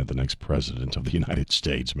be looking at the next president of the United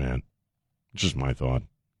States, man. Just my thought.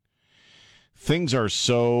 Things are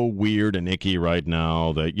so weird and icky right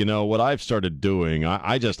now that, what I've started doing,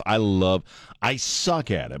 I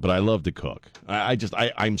suck at it, but I love to cook.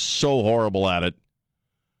 I'm so horrible at it.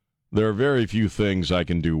 There are very few things I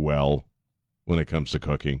can do well when it comes to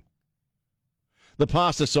cooking. The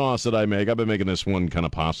pasta sauce that I make, I've been making this one kind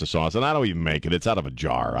of pasta sauce, and I don't even make it. It's out of a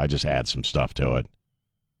jar. I just add some stuff to it.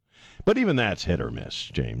 But even that's hit or miss,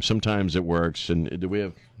 James. Sometimes it works, and do we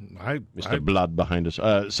have Mr. Blood behind us?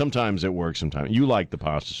 Sometimes it works, sometimes. You like the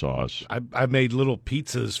pasta sauce. I made little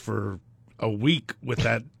pizzas for a week with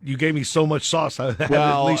that. You gave me so much sauce. I had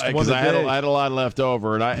well, at least one a day. I had a lot left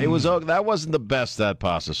over, and that wasn't the best that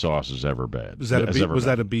pasta sauce has ever been. Was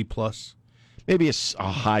that a B plus? Maybe a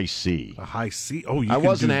high C. A high C. Oh, I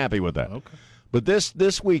wasn't happy with that. Okay. But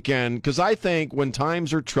this weekend, because I think when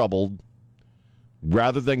times are troubled,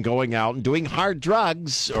 rather than going out and doing hard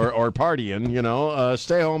drugs or partying,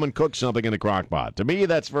 stay home and cook something in the crock pot. To me,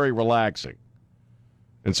 that's very relaxing.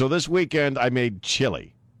 And so this weekend, I made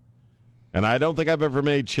chili. And I don't think I've ever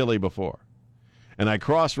made chili before. And I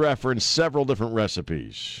cross-referenced several different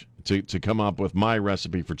recipes to come up with my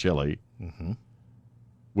recipe for chili,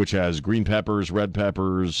 which has green peppers, red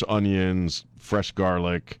peppers, onions, fresh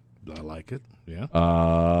garlic. I like it. Yeah.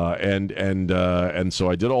 And so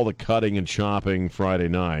I did all the cutting and chopping Friday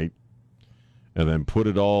night, and then put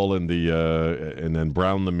it all in and then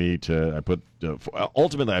browned the meat.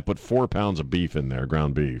 Ultimately I put 4 pounds of beef in there,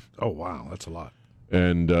 ground beef. Oh wow, that's a lot.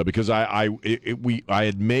 And because I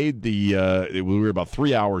had made we were about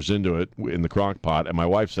 3 hours into it in the crock pot, and my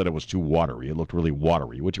wife said it was too watery. It looked really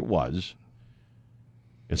watery, which it was.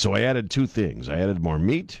 And so I added 2 things. I added more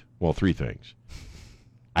meat. Well, 3 things.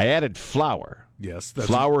 I added flour. Yes.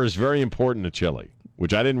 Flour is very important to chili,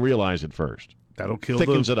 which I didn't realize at first.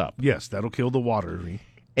 Thickens it up. Yes, that'll kill the water.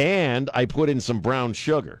 And I put in some brown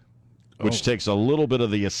sugar, which takes a little bit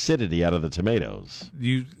of the acidity out of the tomatoes.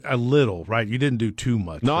 A little, right? You didn't do too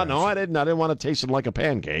much. No, I didn't. I didn't want to taste it like a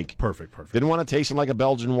pancake. Perfect. Didn't want to taste it like a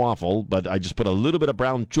Belgian waffle, but I just put a little bit of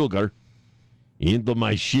brown sugar into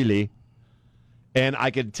my chili. And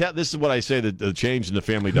I could tell, this is what I say, the change in the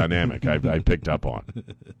family dynamic I picked up on.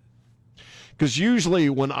 Because usually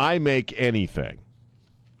when I make anything,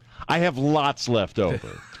 I have lots left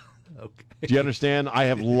over. Okay. Do you understand? I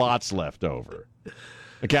have lots left over.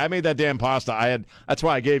 Okay, I made that damn pasta. That's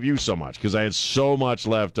why I gave you so much, because I had so much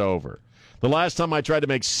left over. The last time I tried to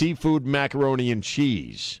make seafood macaroni and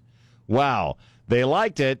cheese, wow, they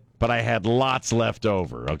liked it, but I had lots left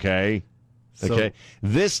over, okay? Okay.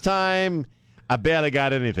 This time, I barely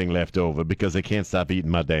got anything left over because I can't stop eating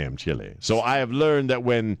my damn chili. So I have learned that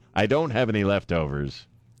when I don't have any leftovers,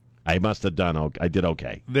 I must have I did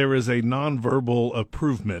okay. There is a nonverbal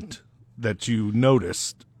improvement that you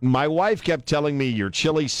noticed. My wife kept telling me your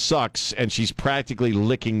chili sucks, and she's practically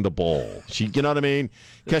licking the bowl. You know what I mean?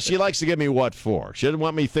 Because she likes to give me what for. She doesn't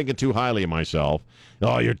want me thinking too highly of myself.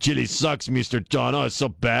 Oh, your chili sucks, Mr. John. Oh, it's so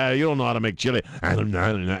bad. You don't know how to make chili.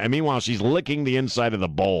 And meanwhile, she's licking the inside of the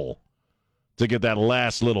bowl to get that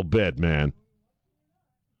last little bit, man.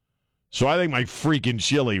 So I think my freaking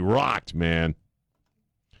chili rocked, man.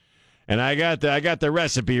 And I got the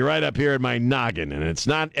recipe right up here in my noggin, and it's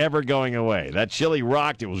not ever going away. That chili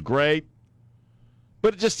rocked. It was great.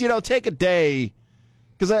 But just, take a day,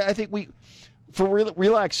 because I think for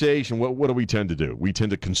relaxation, what do we tend to do? We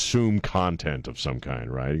tend to consume content of some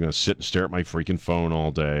kind, right? You're going to sit and stare at my freaking phone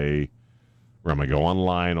all day, or I'm going to go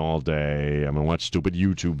online all day. I'm going to watch stupid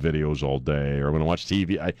YouTube videos all day, or I'm going to watch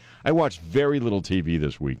TV. I watched very little TV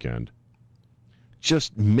this weekend.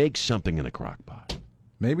 Just make something in a crock pot.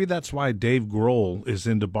 Maybe that's why Dave Grohl is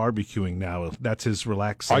into barbecuing now. That's his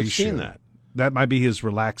relaxation. I've seen that. That might be his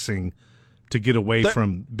relaxing to get away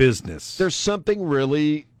from business. There's something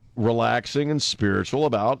really relaxing and spiritual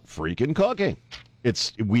about freaking cooking.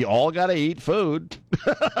 We all got to eat food,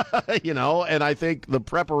 and I think the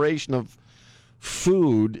preparation of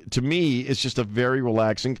food, to me, is just a very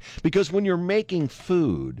relaxing, because when you're making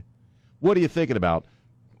food, what are you thinking about?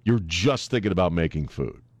 You're just thinking about making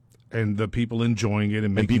food. And the people enjoying it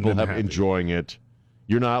and making them happy. Enjoying it.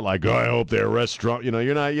 You're not like, I hope their restaurant.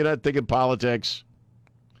 You're not thinking politics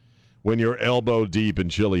when you're elbow deep in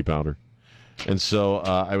chili powder. And so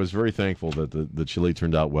I was very thankful that the chili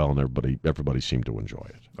turned out well, and everybody seemed to enjoy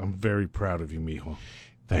it. I'm very proud of you, mijo.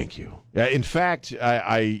 Thank you. In fact,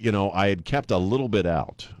 I had kept a little bit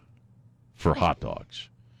out for hot dogs.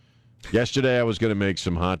 Yesterday I was going to make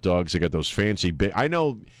some hot dogs. I got those fancy big. I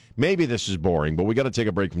know. Maybe this is boring, but we got to take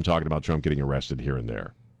a break from talking about Trump getting arrested here and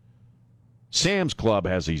there. Sam's Club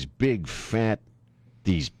has these big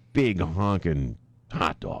honking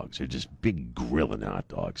hot dogs. They're just big grilling hot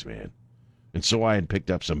dogs, man. And so I had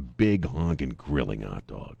picked up some big honking grilling hot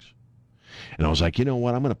dogs. And I was like, you know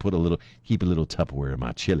what? I'm going to keep a little Tupperware of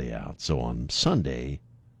my chili out. So on Sunday,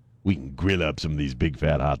 we can grill up some of these big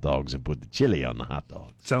fat hot dogs and put the chili on the hot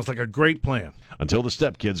dog. Sounds like a great plan. Until the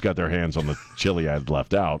stepkids got their hands on the chili I had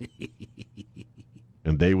left out.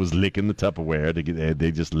 And they was licking the Tupperware.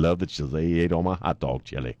 They just loved the chili. They ate all my hot dog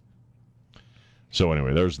chili. So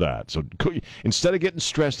anyway, there's that. So instead of getting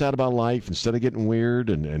stressed out about life, instead of getting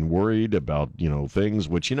weird and worried about, things,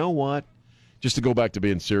 which, you know what? Just to go back to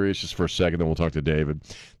being serious just for a second, then we'll talk to David.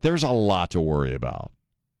 There's a lot to worry about.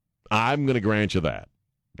 I'm going to grant you that.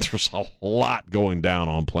 There's a lot going down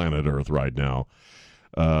on planet Earth right now.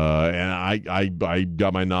 And I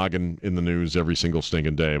got my noggin in the news every single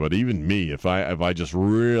stinking day. But even me, if I just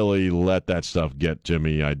really let that stuff get to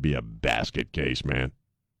me, I'd be a basket case, man.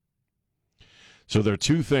 So there are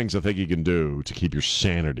two things I think you can do to keep your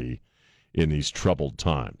sanity in these troubled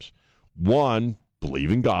times. One,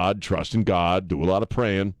 believe in God, trust in God, do a lot of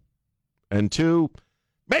praying. And two,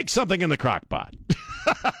 make something in the crock pot.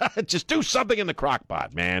 Just do something in the crock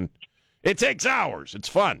pot, man. It takes hours. It's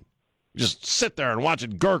fun. Just sit there and watch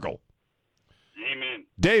it gurgle. Amen.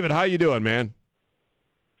 David, how you doing, man?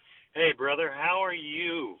 Hey, brother, how are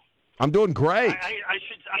you? I'm doing great. I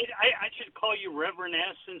should call you Reverend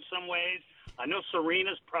S in some ways. I know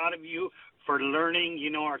Serena's proud of you for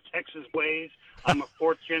learning, our Texas ways. I'm a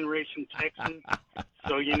fourth-generation Texan,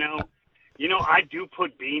 so I do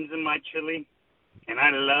put beans in my chili. And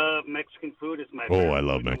I love Mexican food. It's my favorite. Oh, I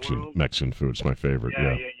love Mexican food. It's my favorite.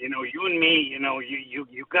 Yeah. You and me.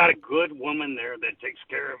 You got a good woman there that takes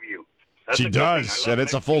care of you. That's she does, and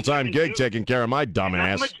it's a full-time gig taking care of my dumb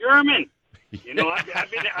ass. I'm a German.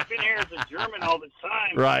 I've been here as a German all the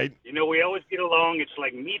time. Right. We always get along. It's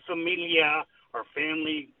like mi familia. Our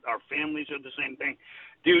families are the same thing,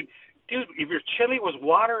 dude. If your chili was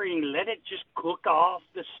watery, let it just cook off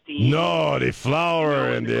the steam. No, the flour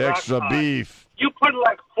and the extra beef. You put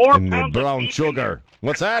like 4 and pounds the brown of beef sugar.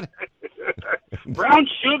 What's that? Brown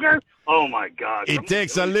sugar? Oh, my God. It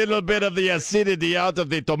takes a little bit of the acidity out of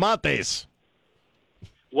the tomatoes.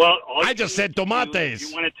 Well, I just said tomatoes. If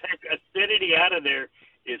you want to take acidity out of there,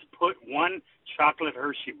 is put one chocolate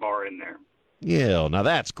Hershey bar in there. Yeah, now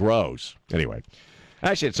that's gross. Anyway,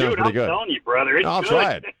 actually, it sounds pretty good. I'm telling you, brother, it's I'll good.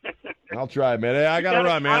 try it. I'll try it, man. Hey, I gotta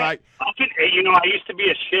run, man. I used to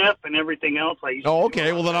be a chef and everything else.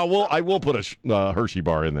 Okay. Well, then I will put a Hershey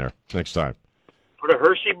bar in there next time. Put a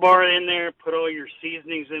Hershey bar in there. Put all your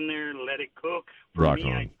seasonings in there. Let it cook. For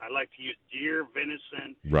me, I like to use deer,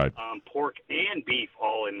 venison, pork, and beef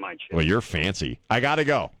all in my chicken. Well, you're fancy. I gotta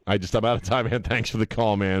go. I'm out of time, man. Thanks for the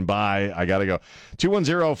call, man. Bye. I gotta go.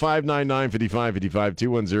 210-599-5555.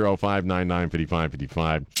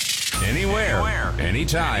 210-599-5555. Anywhere,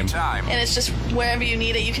 anytime. And it's just wherever you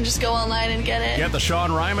need it, you can just go online and get it. Get the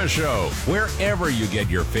Sean Rima Show wherever you get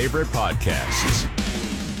your favorite podcasts.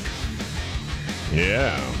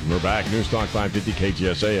 Yeah, we're back. News Talk 550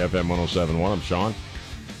 KTSA FM 107.1. I'm Sean.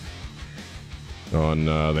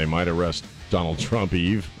 They might arrest Donald Trump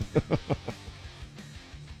Eve.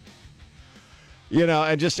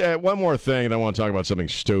 And just one more thing, and I want to talk about something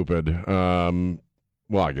stupid.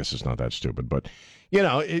 Well, I guess it's not that stupid, but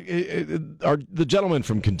the gentleman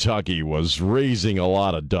from Kentucky was raising a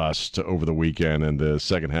lot of dust over the weekend and the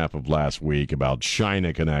second half of last week about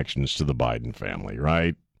China connections to the Biden family,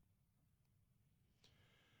 right?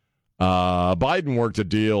 Biden worked a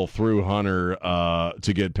deal through Hunter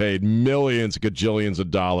to get paid millions, gajillions of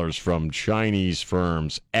dollars from Chinese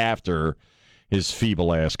firms after his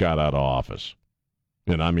feeble ass got out of office.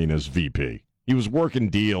 And I mean as VP. He was working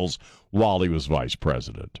deals while he was vice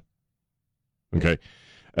president. Okay?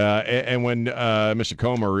 And when Mr.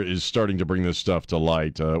 Comer is starting to bring this stuff to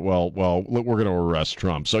light, we're going to arrest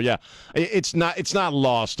Trump. So yeah, it's not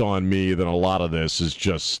lost on me that a lot of this is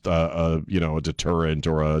just a deterrent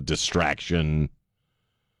or a distraction.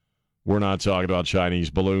 We're not talking about Chinese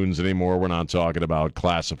balloons anymore. We're not talking about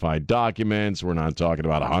classified documents. We're not talking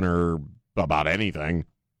about Hunter, about anything.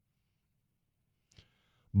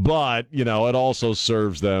 But, it also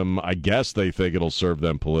serves them, I guess they think it'll serve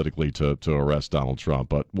them politically to arrest Donald Trump.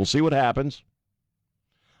 But we'll see what happens.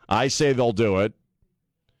 I say they'll do it.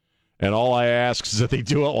 And all I ask is that they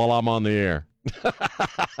do it while I'm on the air.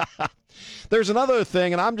 There's another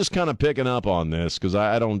thing, and I'm just kind of picking up on this because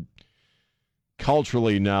I don't,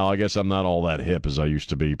 culturally now, I guess I'm not all that hip as I used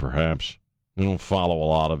to be, perhaps. I don't follow a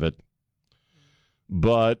lot of it.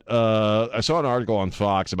 But I saw an article on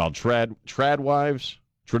Fox about trad wives.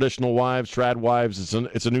 Traditional wives, trad wives,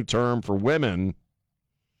 it's a new term for women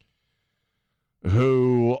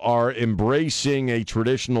who are embracing a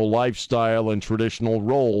traditional lifestyle and traditional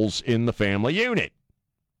roles in the family unit.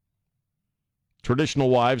 Traditional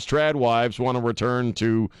wives, trad wives, want to return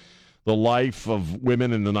to the life of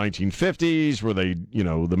women in the 1950s where they,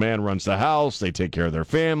 the man runs the house, they take care of their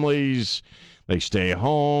families, they stay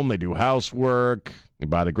home, they do housework, they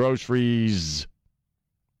buy the groceries.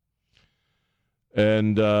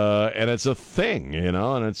 And it's a thing, and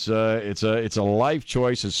it's a life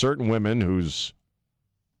choice of certain women whose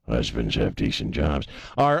husbands have decent jobs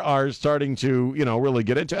are starting to, really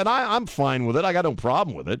get into it. And I'm fine with it. I got no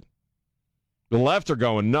problem with it. The left are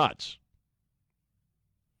going nuts.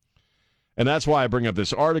 And that's why I bring up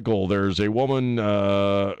this article. There's a woman,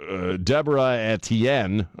 Deborah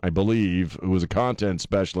Etienne, I believe, who was a content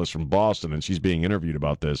specialist from Boston, and she's being interviewed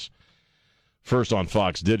about this. First on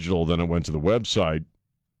Fox Digital, then it went to the website.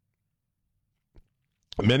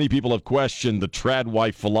 Many people have questioned the trad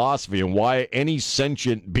wife philosophy and why any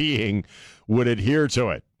sentient being would adhere to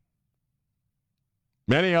it.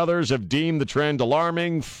 Many others have deemed the trend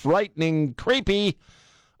alarming, frightening, creepy,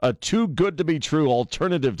 a too-good-to-be-true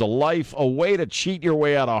alternative to life, a way to cheat your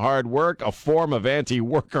way out of hard work, a form of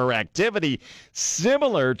anti-worker activity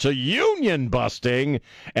similar to union busting,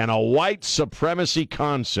 and a white supremacy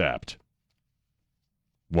concept.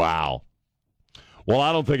 Wow. Well,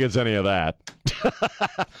 I don't think it's any of that.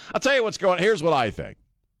 I'll tell you what's going on. Here's what I think.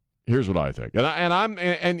 If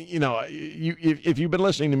you've been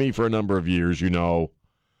listening to me for a number of years, you know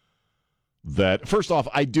that, first off,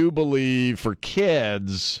 I do believe for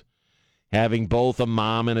kids, having both a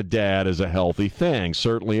mom and a dad is a healthy thing.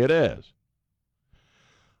 Certainly it is.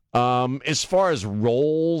 As far as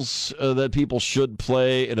roles that people should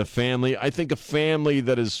play in a family, I think a family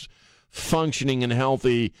that is functioning and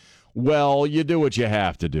healthy, well, you do what you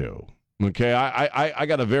have to do. Okay, I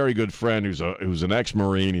got a very good friend who's an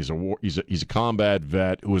ex-Marine. He's a combat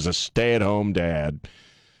vet who is a stay-at-home dad.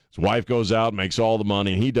 His wife goes out, makes all the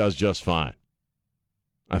money, and he does just fine.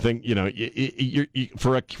 I think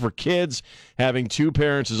for kids, having two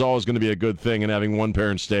parents is always going to be a good thing, and having one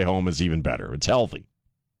parent stay home is even better. It's healthy.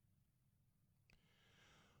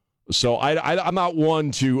 So I'm not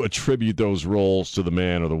one to attribute those roles to the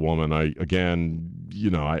man or the woman. I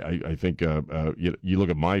think you look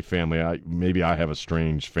at my family. Maybe I have a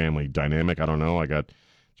strange family dynamic. I don't know.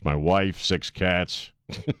 It's my wife, 6 cats.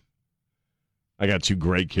 I got 2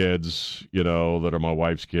 great kids, that are my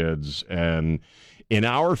wife's kids. And in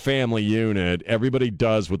our family unit, everybody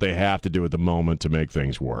does what they have to do at the moment to make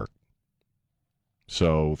things work.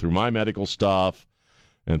 So through my medical stuff,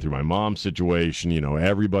 and through my mom's situation,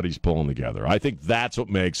 everybody's pulling together. I think that's what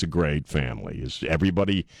makes a great family, is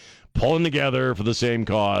everybody pulling together for the same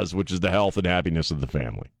cause, which is the health and happiness of the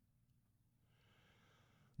family.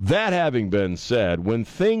 That having been said, when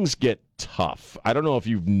things get tough, I don't know if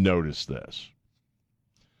you've noticed this,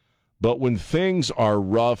 but when things are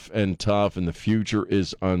rough and tough and the future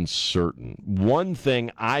is uncertain, one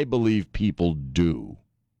thing I believe people do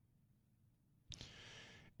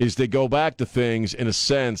is they go back to things in a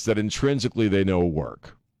sense that intrinsically they know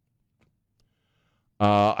work.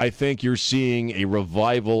 I think you're seeing a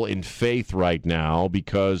revival in faith right now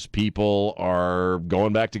because people are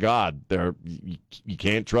going back to God. You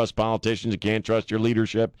can't trust politicians. You can't trust your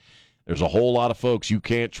leadership. There's a whole lot of folks you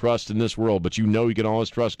can't trust in this world, but you can always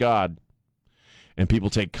trust God. And people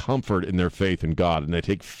take comfort in their faith in God, and they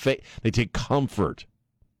take comfort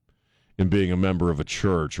in being a member of a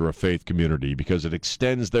church or a faith community because it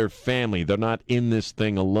extends their family. They're not in this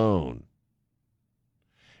thing alone.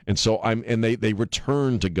 And so they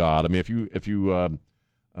return to God. I mean, if you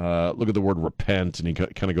look at the word repent and you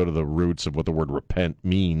kind of go to the roots of what the word repent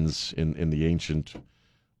means in the ancient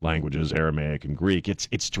languages, Aramaic and Greek,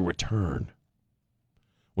 it's to return.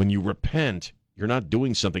 When you repent, you're not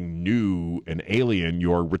doing something new and alien,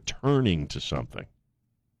 you're returning to something.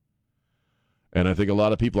 And I think a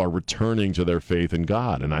lot of people are returning to their faith in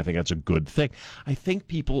God, and I think that's a good thing. I think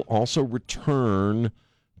people also return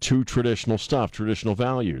to traditional stuff, traditional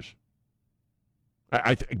values.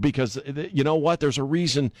 Because you know what? There's a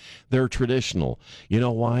reason they're traditional. You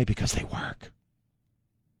know why? Because they work.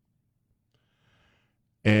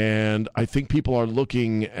 And I think people are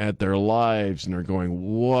looking at their lives and they're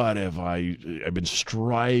going, what have I've been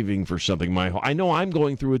striving for something I know I'm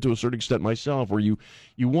going through it to a certain extent myself, where you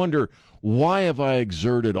wonder, why have I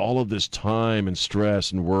exerted all of this time and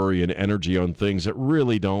stress and worry and energy on things that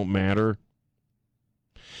really don't matter?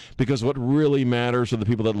 Because what really matters are the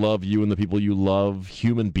people that love you and the people you love.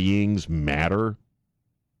 Human beings matter.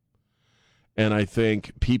 And I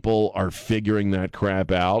think people are figuring that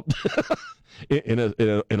crap out in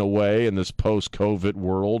a way in this post-COVID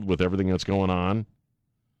world with everything that's going on.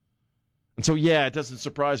 And so, yeah, it doesn't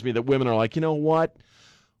surprise me that women are like, you know what?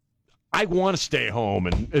 I want to stay home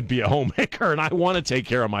and be a homemaker, and I want to take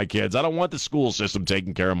care of my kids. I don't want the school system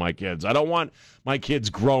taking care of my kids. I don't want my kids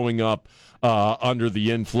growing up under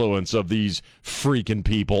the influence of these freaking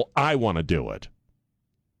people. I want to do it.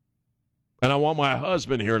 And I want my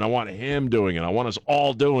husband here, and I want him doing it. I want us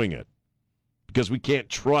all doing it. Because we can't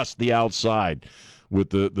trust the outside with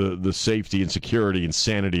the safety and security and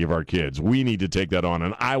sanity of our kids. We need to take that on,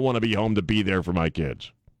 and I want to be home to be there for my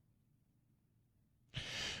kids.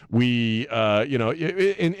 We,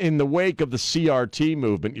 in the wake of the CRT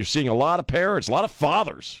movement, you're seeing a lot of parents, a lot of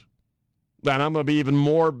fathers, and I'm going to be even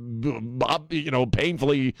more,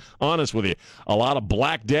 painfully honest with you. A lot of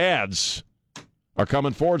black dads are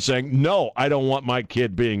coming forward saying, no, I don't want my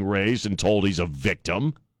kid being raised and told he's a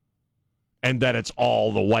victim and that it's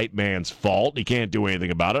all the white man's fault. He can't do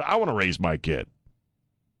anything about it. I want to raise my kid.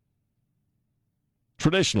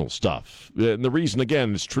 Traditional stuff. And the reason,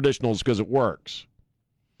 again, it's traditional is because it works.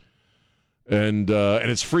 And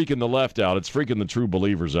it's freaking the left out. It's freaking the true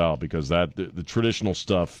believers out because the traditional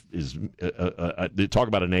stuff is they talk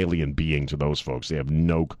about an alien being to those folks. They have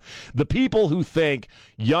the people who think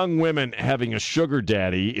young women having a sugar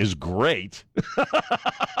daddy is great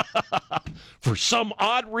for some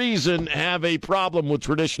odd reason have a problem with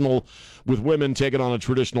women taking on a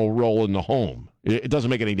traditional role in the home. It doesn't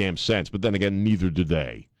make any damn sense. But then again, neither do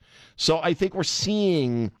they. So I think we're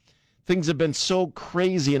seeing. Things have been so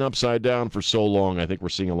crazy and upside down for so long. I think we're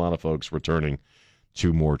seeing a lot of folks returning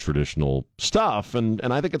to more traditional stuff, and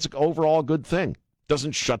I think it's an overall good thing.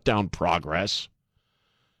 Doesn't shut down progress.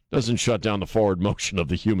 Doesn't shut down the forward motion of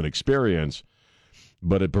the human experience,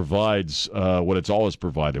 but it provides what it's always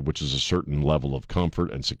provided, which is a certain level of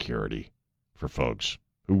comfort and security for folks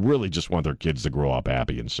who really just want their kids to grow up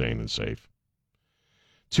happy and sane and safe.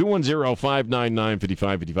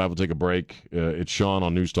 210-599-5555. We'll take a break. It's Sean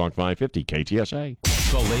on News Talk 550 KTSA.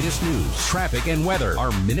 The latest news, traffic, and weather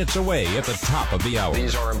are minutes away at the top of the hour.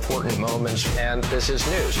 These are important moments, and this is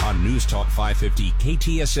news. On News Talk 550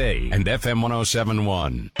 KTSA and FM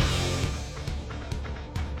 107.1.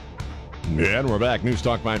 And we're back. News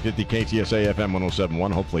Talk 550 KTSA FM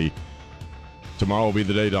 107.1. Hopefully tomorrow will be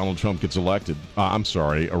the day Donald Trump gets elected.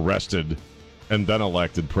 Arrested and then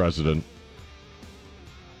elected president.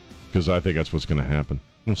 Because I think that's what's going to happen.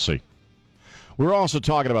 We'll see. We're also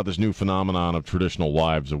talking about this new phenomenon of traditional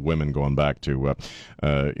wives of women going back to,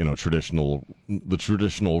 the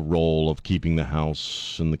traditional role of keeping the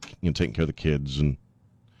house and taking care of the kids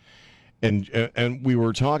and we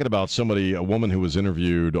were talking about a woman who was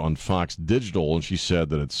interviewed on Fox Digital, and she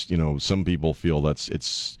said that it's, some people feel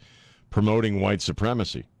it's promoting white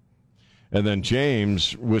supremacy. And then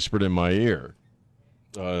James whispered in my ear,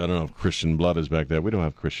 I don't know if Christian blood is back there. We don't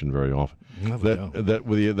have Christian very often.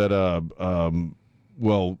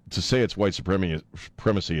 Well, to say it's white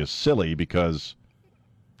supremacy is silly because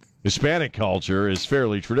Hispanic culture is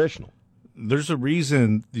fairly traditional. There's a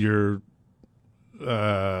reason your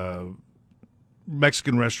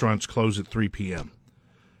Mexican restaurants close at 3 p.m.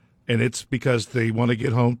 And it's because they want to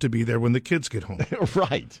get home to be there when the kids get home.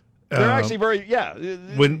 Right. They're actually very,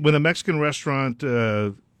 When a Mexican restaurant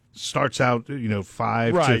starts out,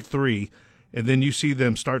 5 to 3, and then you see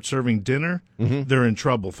them start serving dinner, they're in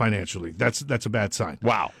trouble financially. That's a bad sign.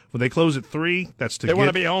 Wow. When they close at 3, that's they want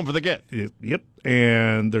to be home for the kid. Yep.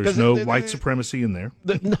 And there's no white supremacy in there.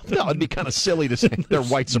 No, it'd be kind of silly to say they're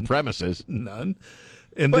white supremacists. None.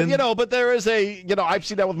 But there is I've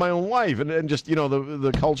seen that with my own wife, and just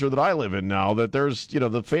the culture that I live in now, that there's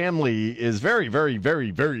the family is very, very,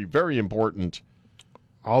 very, very, very important.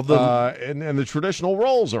 And the traditional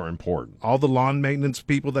roles are important. All the lawn maintenance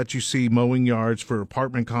people that you see mowing yards for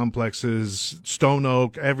apartment complexes, Stone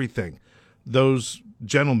Oak, everything. Those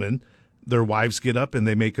gentlemen, their wives get up and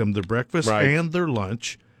they make them their breakfast and their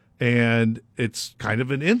lunch. And it's kind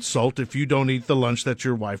of an insult if you don't eat the lunch that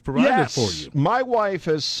your wife provided for you. My wife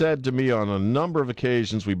has said to me on a number of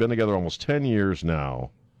occasions, we've been together almost 10 years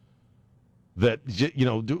now, that,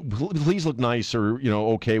 please look nice or,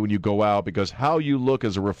 okay when you go out, because how you look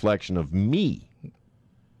is a reflection of me.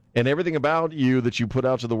 And everything about you that you put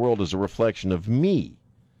out to the world is a reflection of me.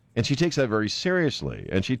 And she takes that very seriously.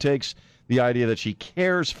 And she takes the idea that she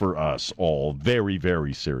cares for us all very,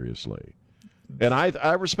 very seriously. And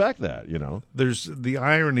I respect that, There's the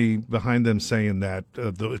irony behind them saying that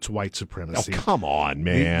it's white supremacy. Oh, come on,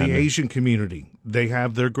 man. The Asian community, they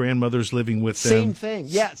have their grandmothers living with them. Same thing.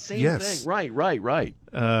 Yeah, same thing. Right.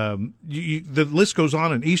 The list goes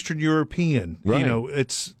on. An Eastern European,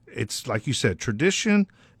 it's like you said, tradition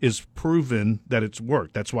is proven that it's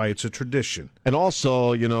worked. That's why it's a tradition. And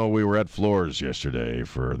also, we were at Floors yesterday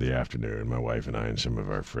for the afternoon, my wife and I and some of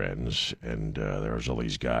our friends, and there was all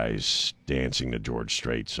these guys dancing to George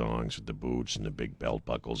Strait songs with the boots and the big belt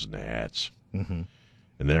buckles and the hats. Mm-hmm.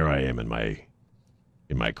 And there I am in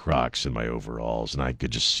my Crocs and my overalls, and I could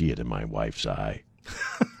just see it in my wife's eye.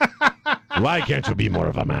 Why can't you be more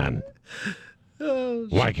of a man?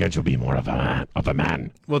 Why can't you be more of a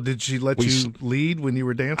man? Well, did she let you lead when you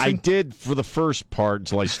were dancing? I did for the first part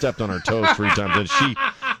until I stepped on her toes 3 times. And she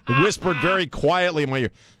whispered very quietly in my ear,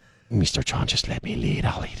 Mr. John, just let me lead.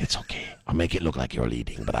 I'll lead. It's okay. I'll make it look like you're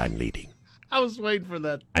leading, but I'm leading. I was waiting for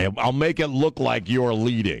that. I'll make it look like you're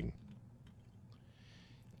leading.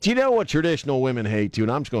 Do you know what traditional women hate, too?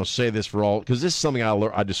 And I'm just going to say this for all, because this is something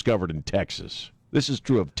I discovered in Texas. This is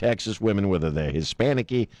true of Texas women, whether they're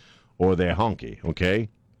Hispanic-y or they're hunky, okay?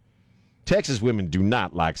 Texas women do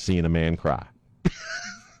not like seeing a man cry.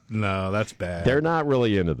 No, that's bad. They're not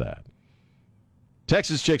really into that.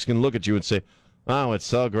 Texas chicks can look at you and say, oh, it's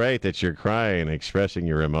so great that you're crying and expressing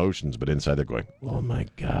your emotions, but inside they're going, oh, my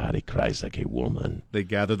God, he cries like a woman. They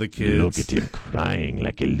gather the kids. Look at him crying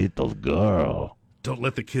like a little girl. Don't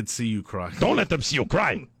let the kids see you cry. Don't let them see you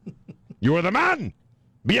cry. You are the man.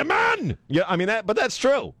 Be a man. Yeah, but that's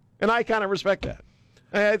true, and I kind of respect that.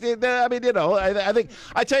 I think,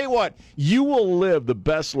 I tell you what, you will live the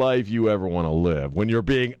best life you ever want to live when you're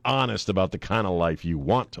being honest about the kind of life you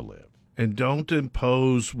want to live. And don't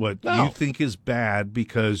impose what you think is bad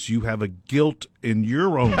because you have a guilt in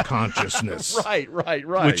your own consciousness. Right.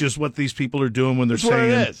 Which is what these people are doing when they're That's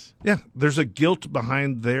saying, what it is. Yeah, there's a guilt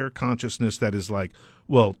behind their consciousness that is like,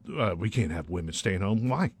 well, we can't have women staying home.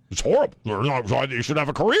 Why? It's horrible. They should have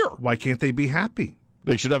a career. Why can't they be happy?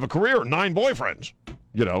 They should have a career, 9 boyfriends,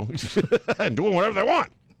 and doing whatever they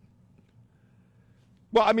want.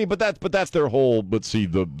 Well, but that's their whole. But see,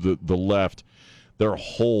 the left, their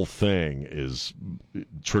whole thing is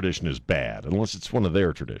tradition is bad unless it's one of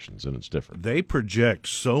their traditions and it's different. They project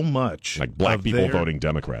so much, like black people voting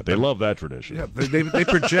Democrat. They love that tradition. Yeah, they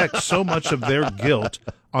project so much of their guilt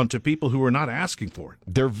onto people who are not asking for it.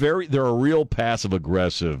 They're a real passive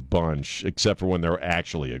aggressive bunch, except for when they're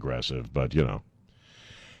actually aggressive. But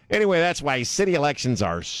Anyway, that's why city elections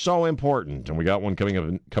are so important, and we got one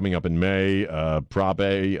coming up in May. Prop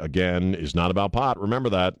A, again, is not about pot. Remember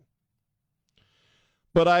that.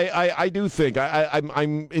 But I do think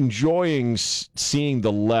I'm enjoying seeing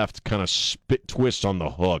the left kind of twist on the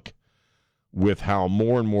hook with how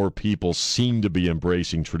more and more people seem to be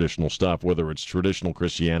embracing traditional stuff, whether it's traditional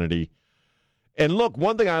Christianity. And look,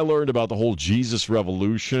 one thing I learned about the whole Jesus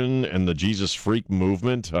revolution and the Jesus freak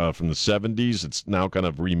movement from the 70s, it's now kind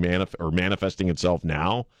of manifesting itself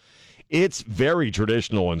now. It's very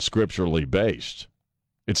traditional and scripturally based.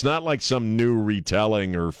 It's not like some new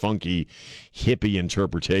retelling or funky hippie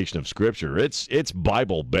interpretation of Scripture. It's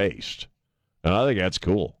Bible-based. And I think that's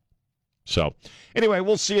cool. So, anyway,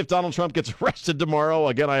 we'll see if Donald Trump gets arrested tomorrow.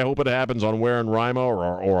 Again, I hope it happens on Where and Rima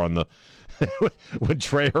or on the when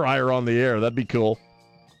Trey or I are on the air. That'd be cool.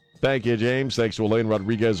 Thank you, James. Thanks to Elaine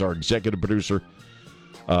Rodriguez, our executive producer.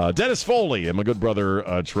 Dennis Foley and my good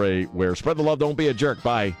brother, Trey Ware. Spread the love. Don't be a jerk.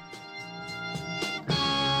 Bye.